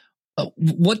go,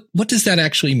 what does that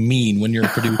actually mean when you're a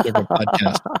producer of a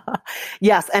podcast?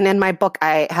 Yes. And in my book,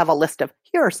 I have a list of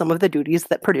here are some of the duties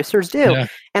that producers do. Yeah.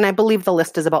 And I believe the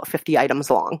list is about 50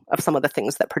 items long of some of the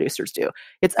things that producers do.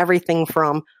 It's everything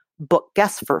from book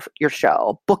guests for your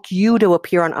show, book you to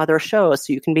appear on other shows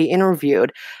so you can be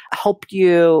interviewed, help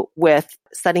you with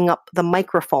setting up the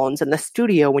microphones in the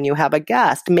studio when you have a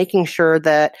guest, making sure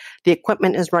that the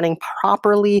equipment is running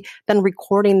properly, then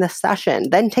recording the session,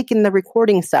 then taking the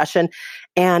recording session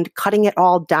and cutting it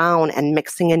all down and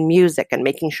mixing in music and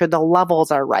making sure the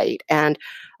levels are right and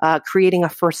creating a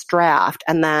first draft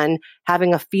and then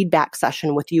having a feedback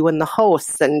session with you and the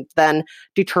hosts and then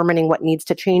determining what needs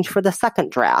to change for the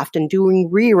second draft and doing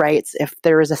rewrites if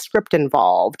there is a script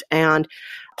involved and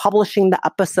publishing the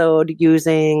episode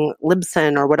using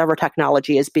Libsyn or whatever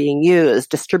technology is being used,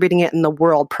 distributing it in the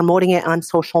world, promoting it on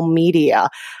social media.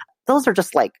 Those are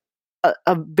just like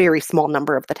a very small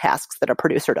number of the tasks that a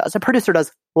producer does. A producer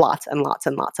does lots and lots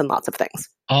and lots and lots of things.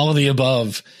 All of the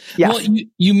above. Yes. Well,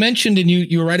 you mentioned, and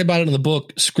you write about it in the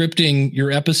book, scripting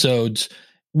your episodes.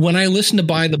 When I listen to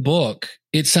Buy the Book,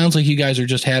 it sounds like you guys are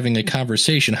just having a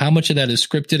conversation. How much of that is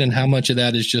scripted and how much of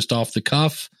that is just off the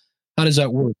cuff? How does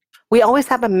that work? We always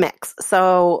have a mix.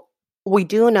 So we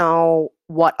do know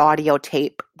what audio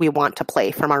tape we want to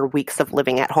play from our weeks of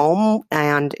living at home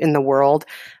and in the world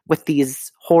with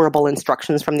these horrible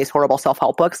instructions from these horrible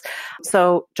self-help books.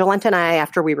 So Jolenta and I,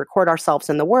 after we record ourselves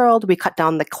in the world, we cut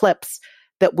down the clips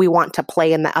that we want to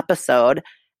play in the episode,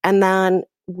 and then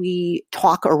we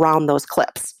talk around those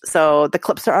clips. So the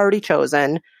clips are already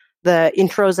chosen. The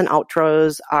intros and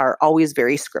outros are always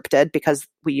very scripted because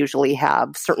we usually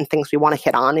have certain things we want to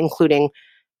hit on, including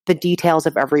the details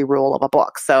of every rule of a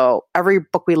book. So every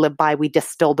book we live by, we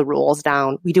distill the rules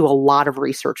down. We do a lot of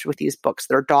research with these books.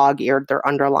 They're dog-eared, they're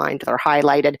underlined, they're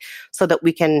highlighted so that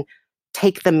we can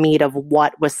take the meat of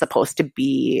what was supposed to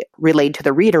be relayed to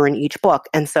the reader in each book.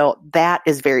 And so that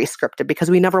is very scripted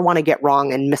because we never want to get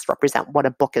wrong and misrepresent what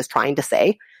a book is trying to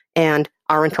say. And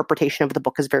our interpretation of the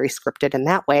book is very scripted in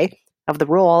that way of the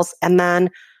rules. And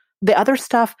then the other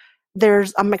stuff,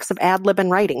 there's a mix of ad lib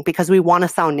and writing because we want to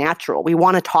sound natural. We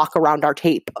want to talk around our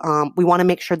tape. We want to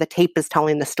make sure the tape is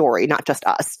telling the story, not just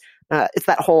us. It's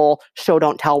that whole show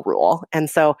don't tell rule. And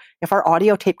so if our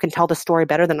audio tape can tell the story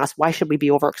better than us, why should we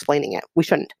be over explaining it? We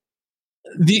shouldn't.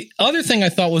 The other thing I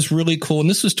thought was really cool, and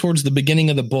this was towards the beginning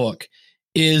of the book,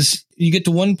 is you get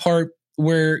to one part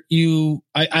where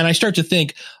I start to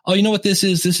think, oh, you know what this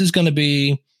is? This is going to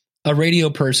be a radio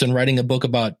person writing a book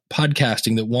about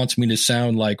podcasting that wants me to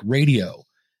sound like radio.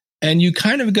 And you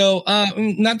kind of go,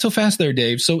 not so fast there,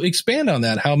 Dave. So expand on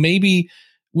that, how maybe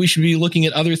we should be looking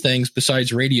at other things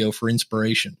besides radio for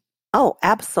inspiration. Oh,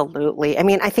 absolutely. I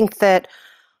mean, I think that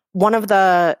one of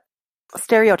the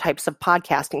stereotypes of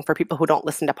podcasting for people who don't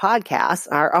listen to podcasts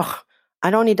are, oh, I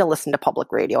don't need to listen to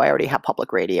public radio. I already have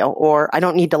public radio. Or I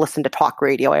don't need to listen to talk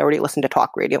radio. I already listen to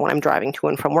talk radio when I'm driving to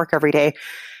and from work every day.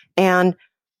 And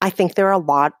I think there are a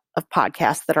lot of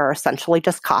podcasts that are essentially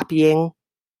just copying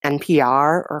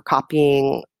NPR or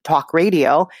copying talk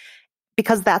radio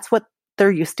because that's what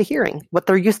they're used to hearing. What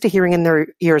they're used to hearing in their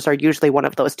ears are usually one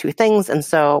of those two things. And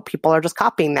so people are just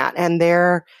copying that. And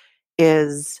there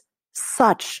is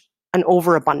such an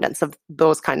overabundance of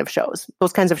those kind of shows.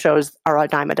 Those kinds of shows are a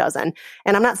dime a dozen.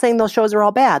 And I'm not saying those shows are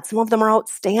all bad. Some of them are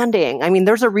outstanding. I mean,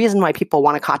 there's a reason why people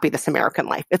want to copy This American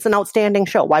Life. It's an outstanding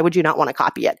show. Why would you not want to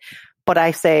copy it? But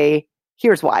I say,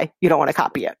 here's why you don't want to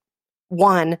copy it.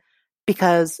 One,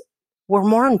 because we're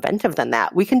more inventive than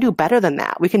that. We can do better than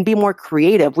that. We can be more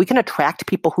creative. We can attract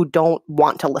people who don't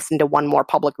want to listen to one more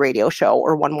public radio show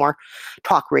or one more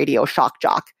talk radio shock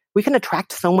jock. We can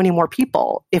attract so many more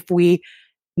people if we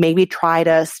maybe try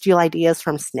to steal ideas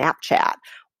from Snapchat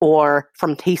or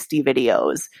from tasty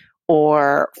videos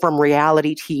or from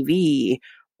reality TV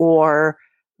or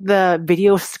the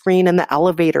video screen in the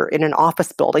elevator in an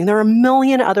office building. There are a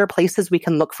million other places we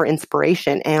can look for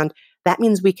inspiration. And that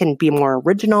means we can be more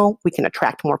original. We can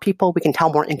attract more people. We can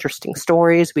tell more interesting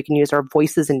stories. We can use our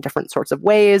voices in different sorts of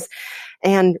ways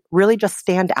and really just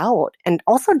stand out and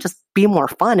also just be more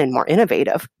fun and more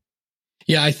innovative.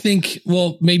 Yeah, I think,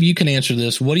 well, maybe you can answer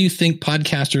this. What do you think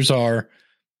podcasters are?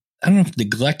 I don't know if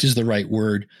neglect is the right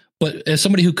word, but as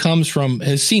somebody who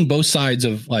has seen both sides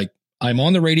of like, I'm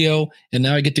on the radio and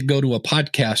now I get to go to a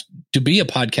podcast to be a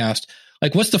podcast.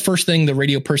 Like, what's the first thing the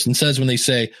radio person says when they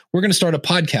say, we're going to start a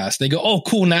podcast? They go, oh,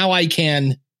 cool. Now I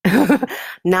can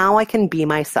Now I can be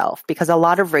myself, because a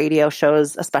lot of radio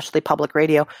shows, especially public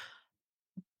radio,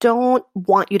 don't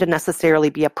want you to necessarily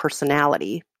be a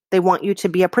personality. They want you to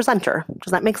be a presenter.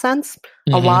 Does that make sense?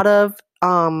 Mm-hmm. A lot of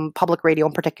public radio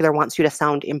in particular wants you to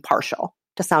sound impartial,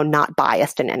 to sound not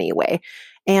biased in any way.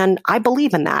 And I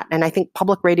believe in that. And I think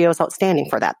public radio is outstanding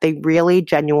for that. They really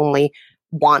genuinely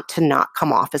want to not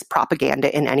come off as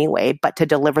propaganda in any way, but to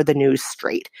deliver the news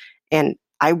straight. And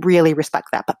I really respect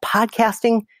that. But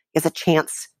podcasting is a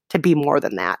chance to be more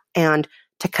than that, and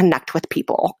to connect with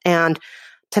people, and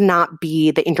to not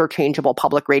be the interchangeable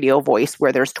public radio voice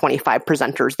where there's 25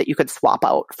 presenters that you could swap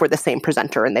out for the same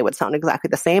presenter and they would sound exactly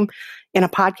the same. In a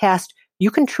podcast,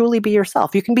 you can truly be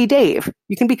yourself. You can be Dave.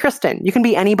 You can be Kristen. You can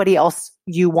be anybody else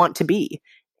you want to be.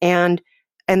 And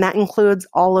that includes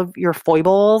all of your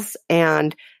foibles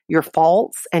and your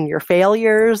faults and your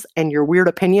failures and your weird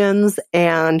opinions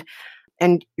and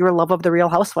your love of the Real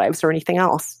Housewives or anything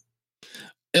else.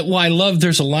 Well, I love,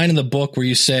 there's a line in the book where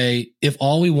you say, if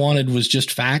all we wanted was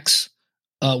just facts,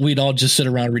 we'd all just sit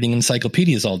around reading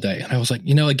encyclopedias all day. And I was like,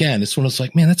 again, it's one of those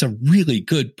like, man, that's a really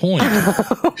good point.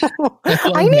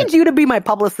 I need you to be my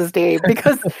publicist, Dave,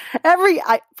 because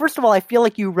first of all, I feel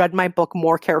like you read my book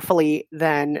more carefully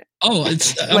than. Oh,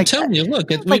 I'm telling you,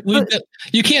 look,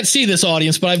 you can't see this,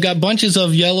 audience, but I've got bunches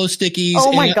of yellow stickies.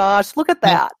 Oh my gosh, look at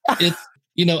that.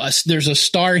 There's a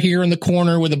star here in the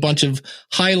corner with a bunch of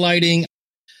highlighting.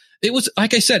 It was,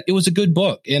 like I said, it was a good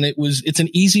book, and it's an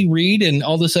easy read. And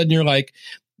all of a sudden you're like,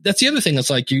 that's the other thing.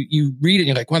 It's like you read it and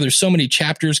you're like, wow, there's so many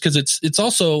chapters, because it's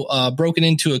also broken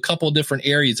into a couple of different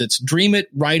areas. It's dream it,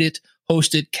 write it,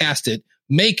 host it, cast it,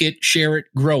 make it, share it,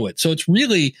 grow it. So it's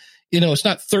really, it's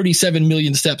not 37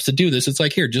 million steps to do this. It's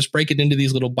like, here, just break it into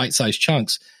these little bite-sized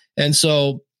chunks. And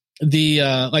so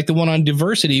like the one on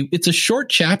diversity, it's a short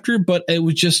chapter, but it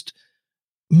was just,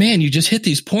 man, you just hit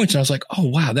these points. And I was like, oh,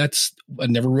 wow, I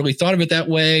never really thought of it that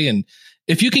way. And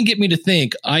if you can get me to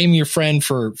think, I am your friend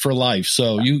for life.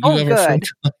 So you have good. a friend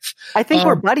for life. I think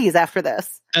we're buddies after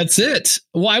this. That's it.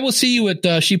 Well, I will see you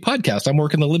at She Podcast. I'm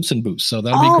working the Libsyn booth, so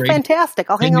that'll be great. Oh, fantastic.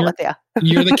 I'll hang out with you.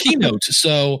 You're the keynote.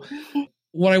 So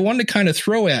what I wanted to kind of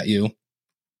throw at you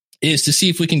is to see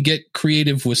if we can get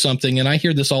creative with something. And I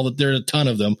hear this there are a ton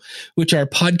of them, which are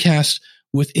podcasts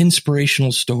with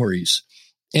inspirational stories.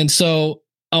 And so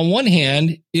on one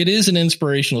hand, it is an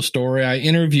inspirational story. I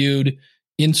interviewed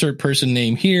insert person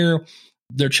name here.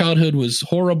 Their childhood was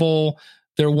horrible.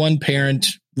 Their one parent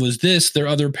was this, their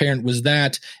other parent was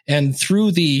that. And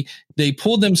they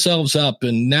pulled themselves up,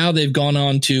 and now they've gone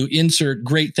on to insert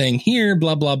great thing here,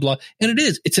 blah, blah, blah. And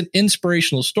it's an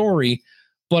inspirational story.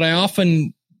 But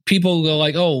people go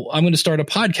like, oh, I'm going to start a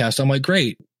podcast. I'm like,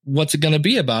 great. What's it going to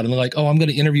be about? And they're like, oh, I'm going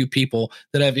to interview people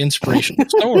that have inspirational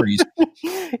stories.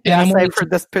 Yes, I've heard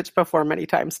this pitch before many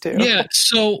times too. Yeah.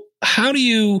 So how do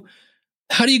you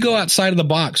go outside of the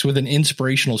box with an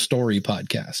inspirational story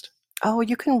podcast? Oh,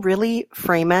 you can really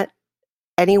frame it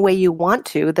any way you want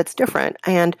to that's different.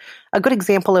 And a good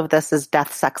example of this is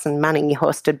Death, Sex, and Money,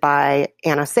 hosted by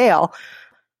Anna Sale.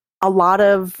 A lot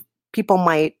of people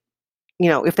might,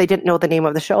 if they didn't know the name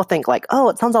of the show, think like, oh,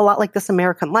 it sounds a lot like This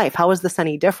American Life. How is this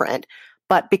any different?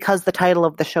 But because the title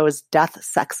of the show is Death,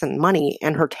 Sex, and Money,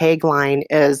 and her tagline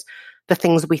is the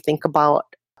things we think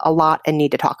about a lot and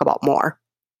need to talk about more.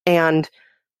 And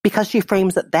because she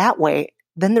frames it that way,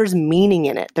 then there's meaning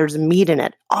in it. There's meat in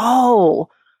it. Oh,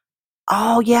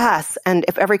 yes. And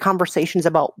if every conversation is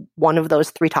about one of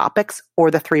those three topics,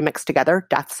 or the three mixed together,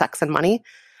 death, sex, and money,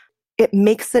 it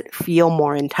makes it feel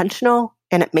more intentional,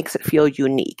 and it makes it feel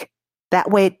unique.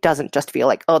 That way it doesn't just feel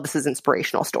like, oh, this is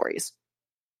inspirational stories.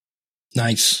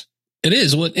 Nice. It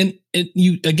is. Well, and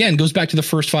it again goes back to the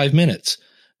first 5 minutes.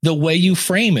 The way you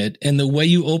frame it and the way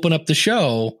you open up the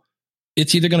show,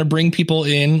 it's either going to bring people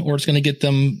in, or it's going to get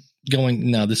them going,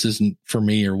 no, this isn't for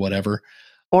me, or whatever.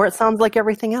 Or it sounds like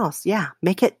everything else. Yeah.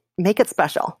 Make it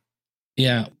special.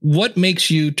 Yeah. What makes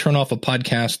you turn off a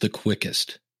podcast the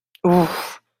quickest?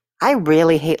 Oof. I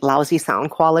really hate lousy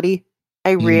sound quality.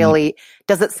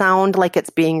 Does it sound like it's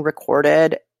being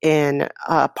recorded in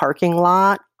a parking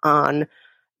lot on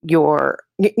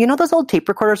those old tape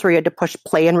recorders where you had to push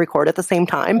play and record at the same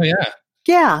time? Oh, yeah.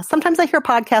 Yeah. Sometimes I hear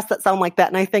podcasts that sound like that,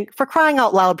 and I think, for crying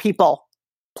out loud, people,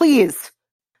 please.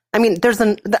 I mean, there's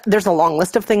a long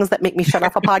list of things that make me shut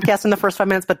off a podcast in the first 5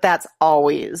 minutes, but that's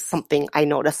always something I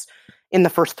notice in the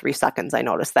first 3 seconds. I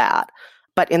notice that.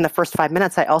 But in the first 5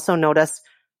 minutes, I also notice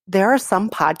there are some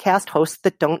podcast hosts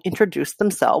that don't introduce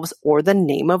themselves or the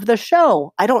name of the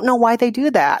show. I don't know why they do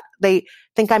that. They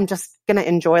think I'm just going to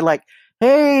enjoy, like,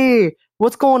 hey,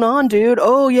 what's going on, dude?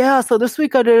 Oh, yeah, so this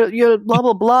week I did blah,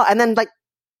 blah, blah. And then, like,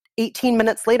 18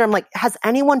 minutes later, I'm like, has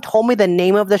anyone told me the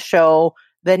name of the show,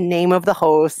 the name of the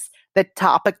host, the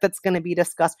topic that's going to be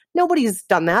discussed? Nobody's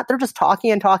done that. They're just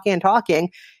talking and talking and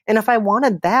talking. And if I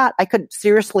wanted that, I could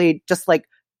seriously just like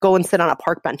go and sit on a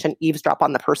park bench and eavesdrop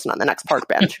on the person on the next park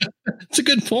bench. That's a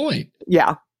good point.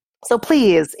 Yeah. So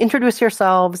please introduce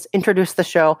yourselves, introduce the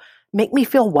show, make me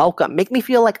feel welcome, make me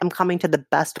feel like I'm coming to the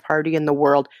best party in the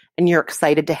world and you're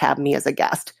excited to have me as a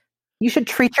guest. You should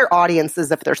treat your audience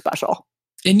as if they're special.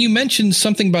 And you mentioned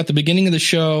something about the beginning of the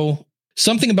show,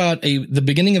 something about the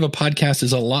beginning of a podcast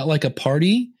is a lot like a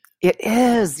party. It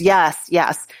is. Yes.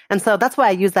 Yes. And so that's why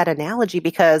I use that analogy,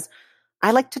 because I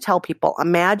like to tell people,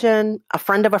 imagine a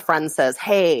friend of a friend says,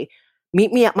 hey,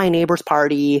 meet me at my neighbor's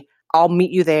party. I'll meet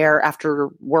you there after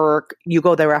work. You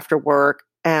go there after work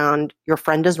and your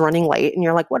friend is running late and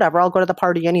you're like, whatever, I'll go to the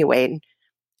party anyway. And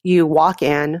you walk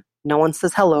in, no one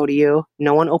says hello to you.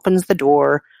 No one opens the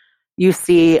door. You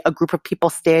see a group of people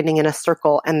standing in a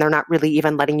circle and they're not really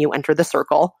even letting you enter the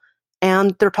circle.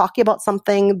 And they're talking about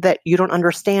something that you don't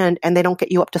understand and they don't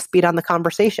get you up to speed on the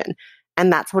conversation.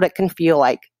 And that's what it can feel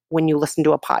like when you listen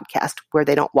to a podcast where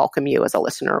they don't welcome you as a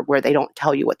listener, where they don't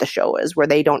tell you what the show is, where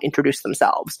they don't introduce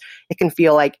themselves. It can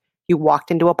feel like you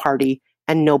walked into a party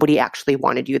and nobody actually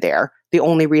wanted you there. The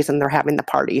only reason they're having the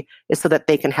party is so that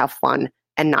they can have fun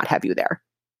and not have you there.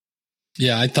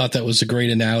 Yeah, I thought that was a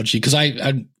great analogy because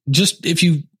I just, if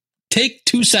you take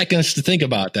 2 seconds to think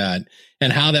about that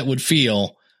and how that would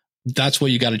feel, that's where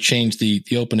you got to change the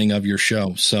opening of your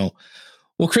show. So,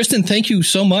 well, Kristen, thank you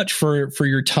so much for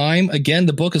your time. Again,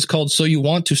 the book is called So You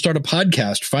Want to Start a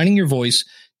Podcast, Finding Your Voice,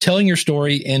 Telling Your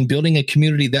Story, and Building a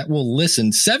Community That Will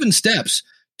Listen. 7 steps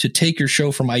to take your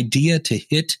show from idea to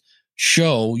hit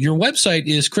show. Your website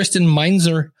is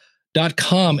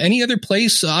KristenMeinzer.com. Any other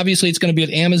place? Obviously, it's going to be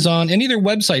at Amazon. Any other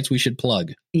websites we should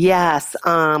plug? Yes.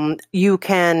 You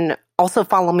can also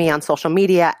follow me on social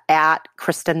media at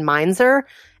Kristen Meinzer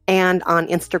and on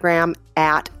Instagram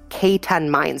at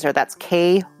K10Meinzer. That's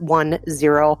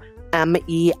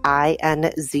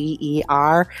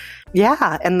K10MEINZER.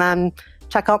 Yeah. And then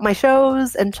check out my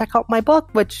shows and check out my book,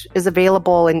 which is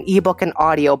available in ebook and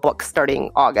audiobook starting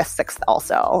August 6th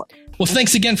also. Well,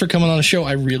 thanks again for coming on the show.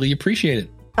 I really appreciate it.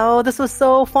 Oh, this was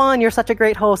so fun. You're such a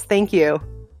great host. Thank you.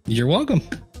 You're welcome.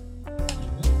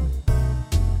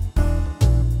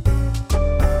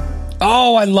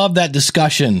 Oh, I love that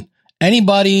discussion.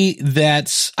 Anybody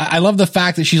I love the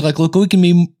fact that she's like, look, we can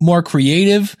be more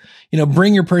creative,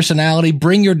 bring your personality,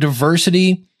 bring your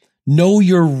diversity, know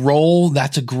your role.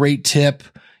 That's a great tip.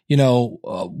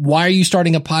 Why are you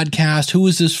starting a podcast? Who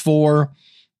is this for?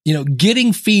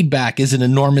 Getting feedback is an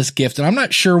enormous gift. And I'm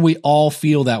not sure we all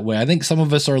feel that way. I think some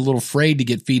of us are a little afraid to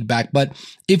get feedback, but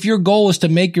if your goal is to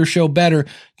make your show better,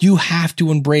 you have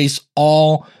to embrace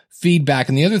all feedback.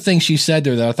 And the other thing she said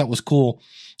there that I thought was cool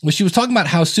was she was talking about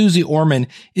how Susie Orman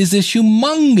is this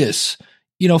humongous,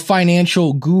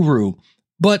 financial guru,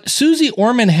 but Susie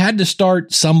Orman had to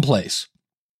start someplace.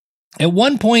 At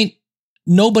one point,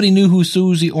 nobody knew who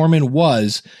Susie Orman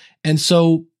was. And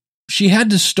so she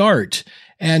had to start.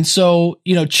 And so,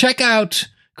 check out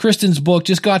Kristen's book.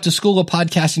 Just go out to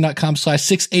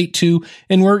schoolofpodcasting.com/682.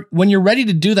 And when you're ready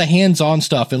to do the hands-on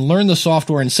stuff and learn the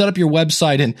software and set up your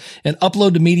website and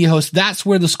upload to Media Host, that's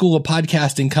where the School of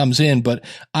Podcasting comes in. But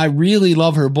I really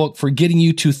love her book for getting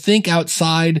you to think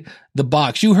outside the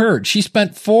box. You heard she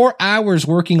spent 4 hours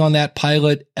working on that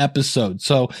pilot episode.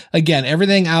 So again,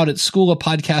 everything out at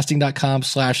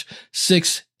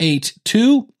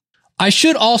schoolofpodcasting.com/682. I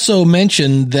should also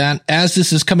mention that as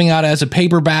this is coming out as a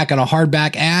paperback and a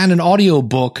hardback and an audio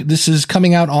book, this is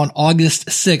coming out on August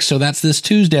 6th. So that's this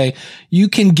Tuesday. You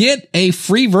can get a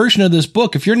free version of this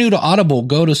book. If you're new to Audible,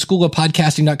 go to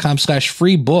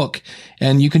schoolofpodcasting.com/free book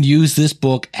and you can use this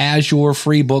book as your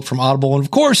free book from Audible. And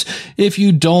of course, if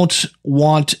you don't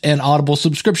want an Audible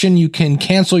subscription, you can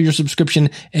cancel your subscription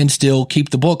and still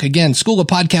keep the book. Again,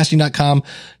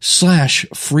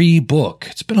 schoolofpodcasting.com/free book.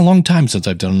 It's been a long time since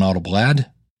I've done an Audible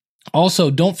ad. Also,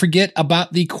 don't forget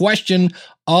about the question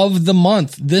of the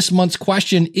month. This month's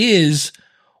question is,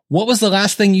 what was the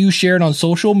last thing you shared on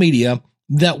social media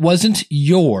that wasn't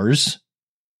yours?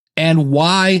 And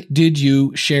why did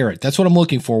you share it? That's what I'm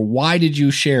looking for. Why did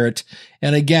you share it?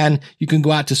 And again, you can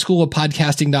go out to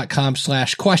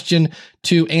schoolofpodcasting.com/question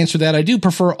to answer that. I do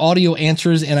prefer audio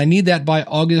answers, and I need that by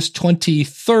August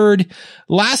 23rd.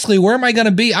 Lastly, where am I going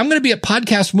to be? I'm going to be at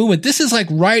Podcast Movement. This is like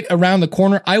right around the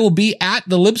corner. I will be at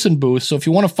the Libsyn booth. So if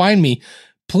you want to find me,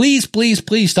 please, please,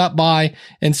 please stop by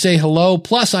and say hello.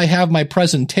 Plus, I have my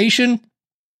presentation.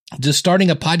 Does starting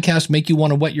a podcast make you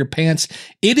want to wet your pants?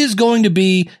 It is going to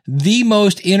be the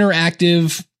most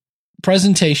interactive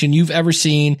presentation you've ever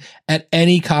seen at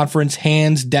any conference,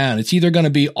 hands down. It's either going to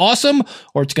be awesome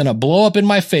or it's going to blow up in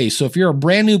my face. So if you're a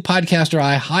brand new podcaster,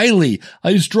 I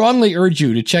strongly urge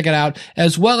you to check it out,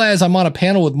 as well as I'm on a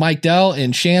panel with Mike Dell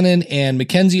and Shannon and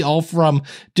Mackenzie, all from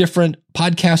different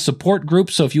podcast support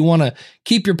groups. So if you want to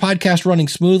keep your podcast running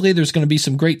smoothly, there's going to be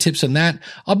some great tips in that.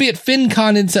 I'll be at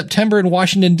FinCon in September in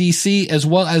Washington, D.C., as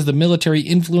well as the Military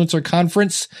Influencer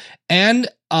Conference. And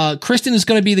Kristen is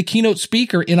going to be the keynote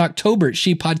speaker in October at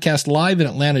She Podcast Live in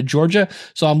Atlanta, Georgia.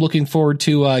 So I'm looking forward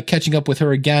to catching up with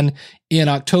her again in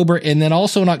October. And then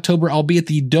also in October, I'll be at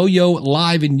the Doyo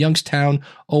Live in Youngstown,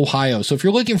 Ohio. So if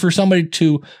you're looking for somebody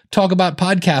to talk about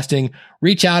podcasting,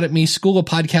 reach out at me,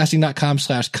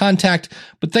 schoolofpodcasting.com/contact.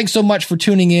 But thanks so much for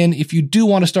tuning in. If you do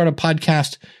want to start a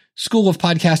podcast,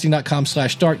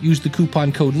 schoolofpodcasting.com/start. Use the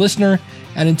coupon code LISTENER.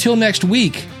 And until next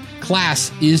week,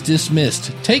 class is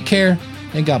dismissed. Take care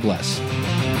and God bless. If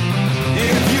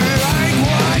you like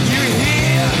what you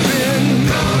hear, then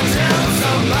go tell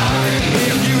somebody.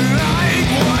 If you like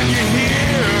what you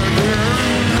hear,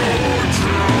 then go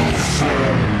tell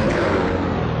somebody.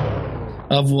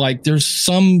 Of like, there's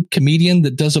some comedian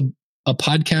that does a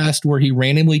podcast where he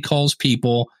randomly calls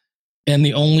people, and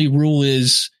the only rule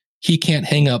is he can't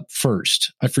hang up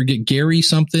first. I forget Gary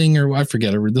something, or I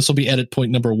forget. This will be edit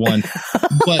point number 1.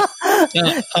 But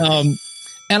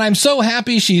and I'm so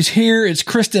happy she's here. It's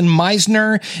Kristen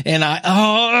Meinzer, and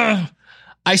I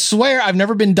swear I've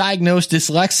never been diagnosed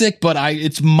dyslexic, but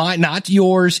it's not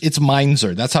yours. It's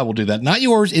Meinzer. That's how we'll do that. Not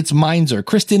yours. It's Meinzer.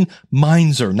 Kristen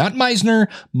Meinzer, not Meisner,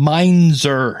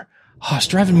 Meinzer. Oh, it's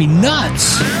driving me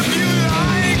nuts.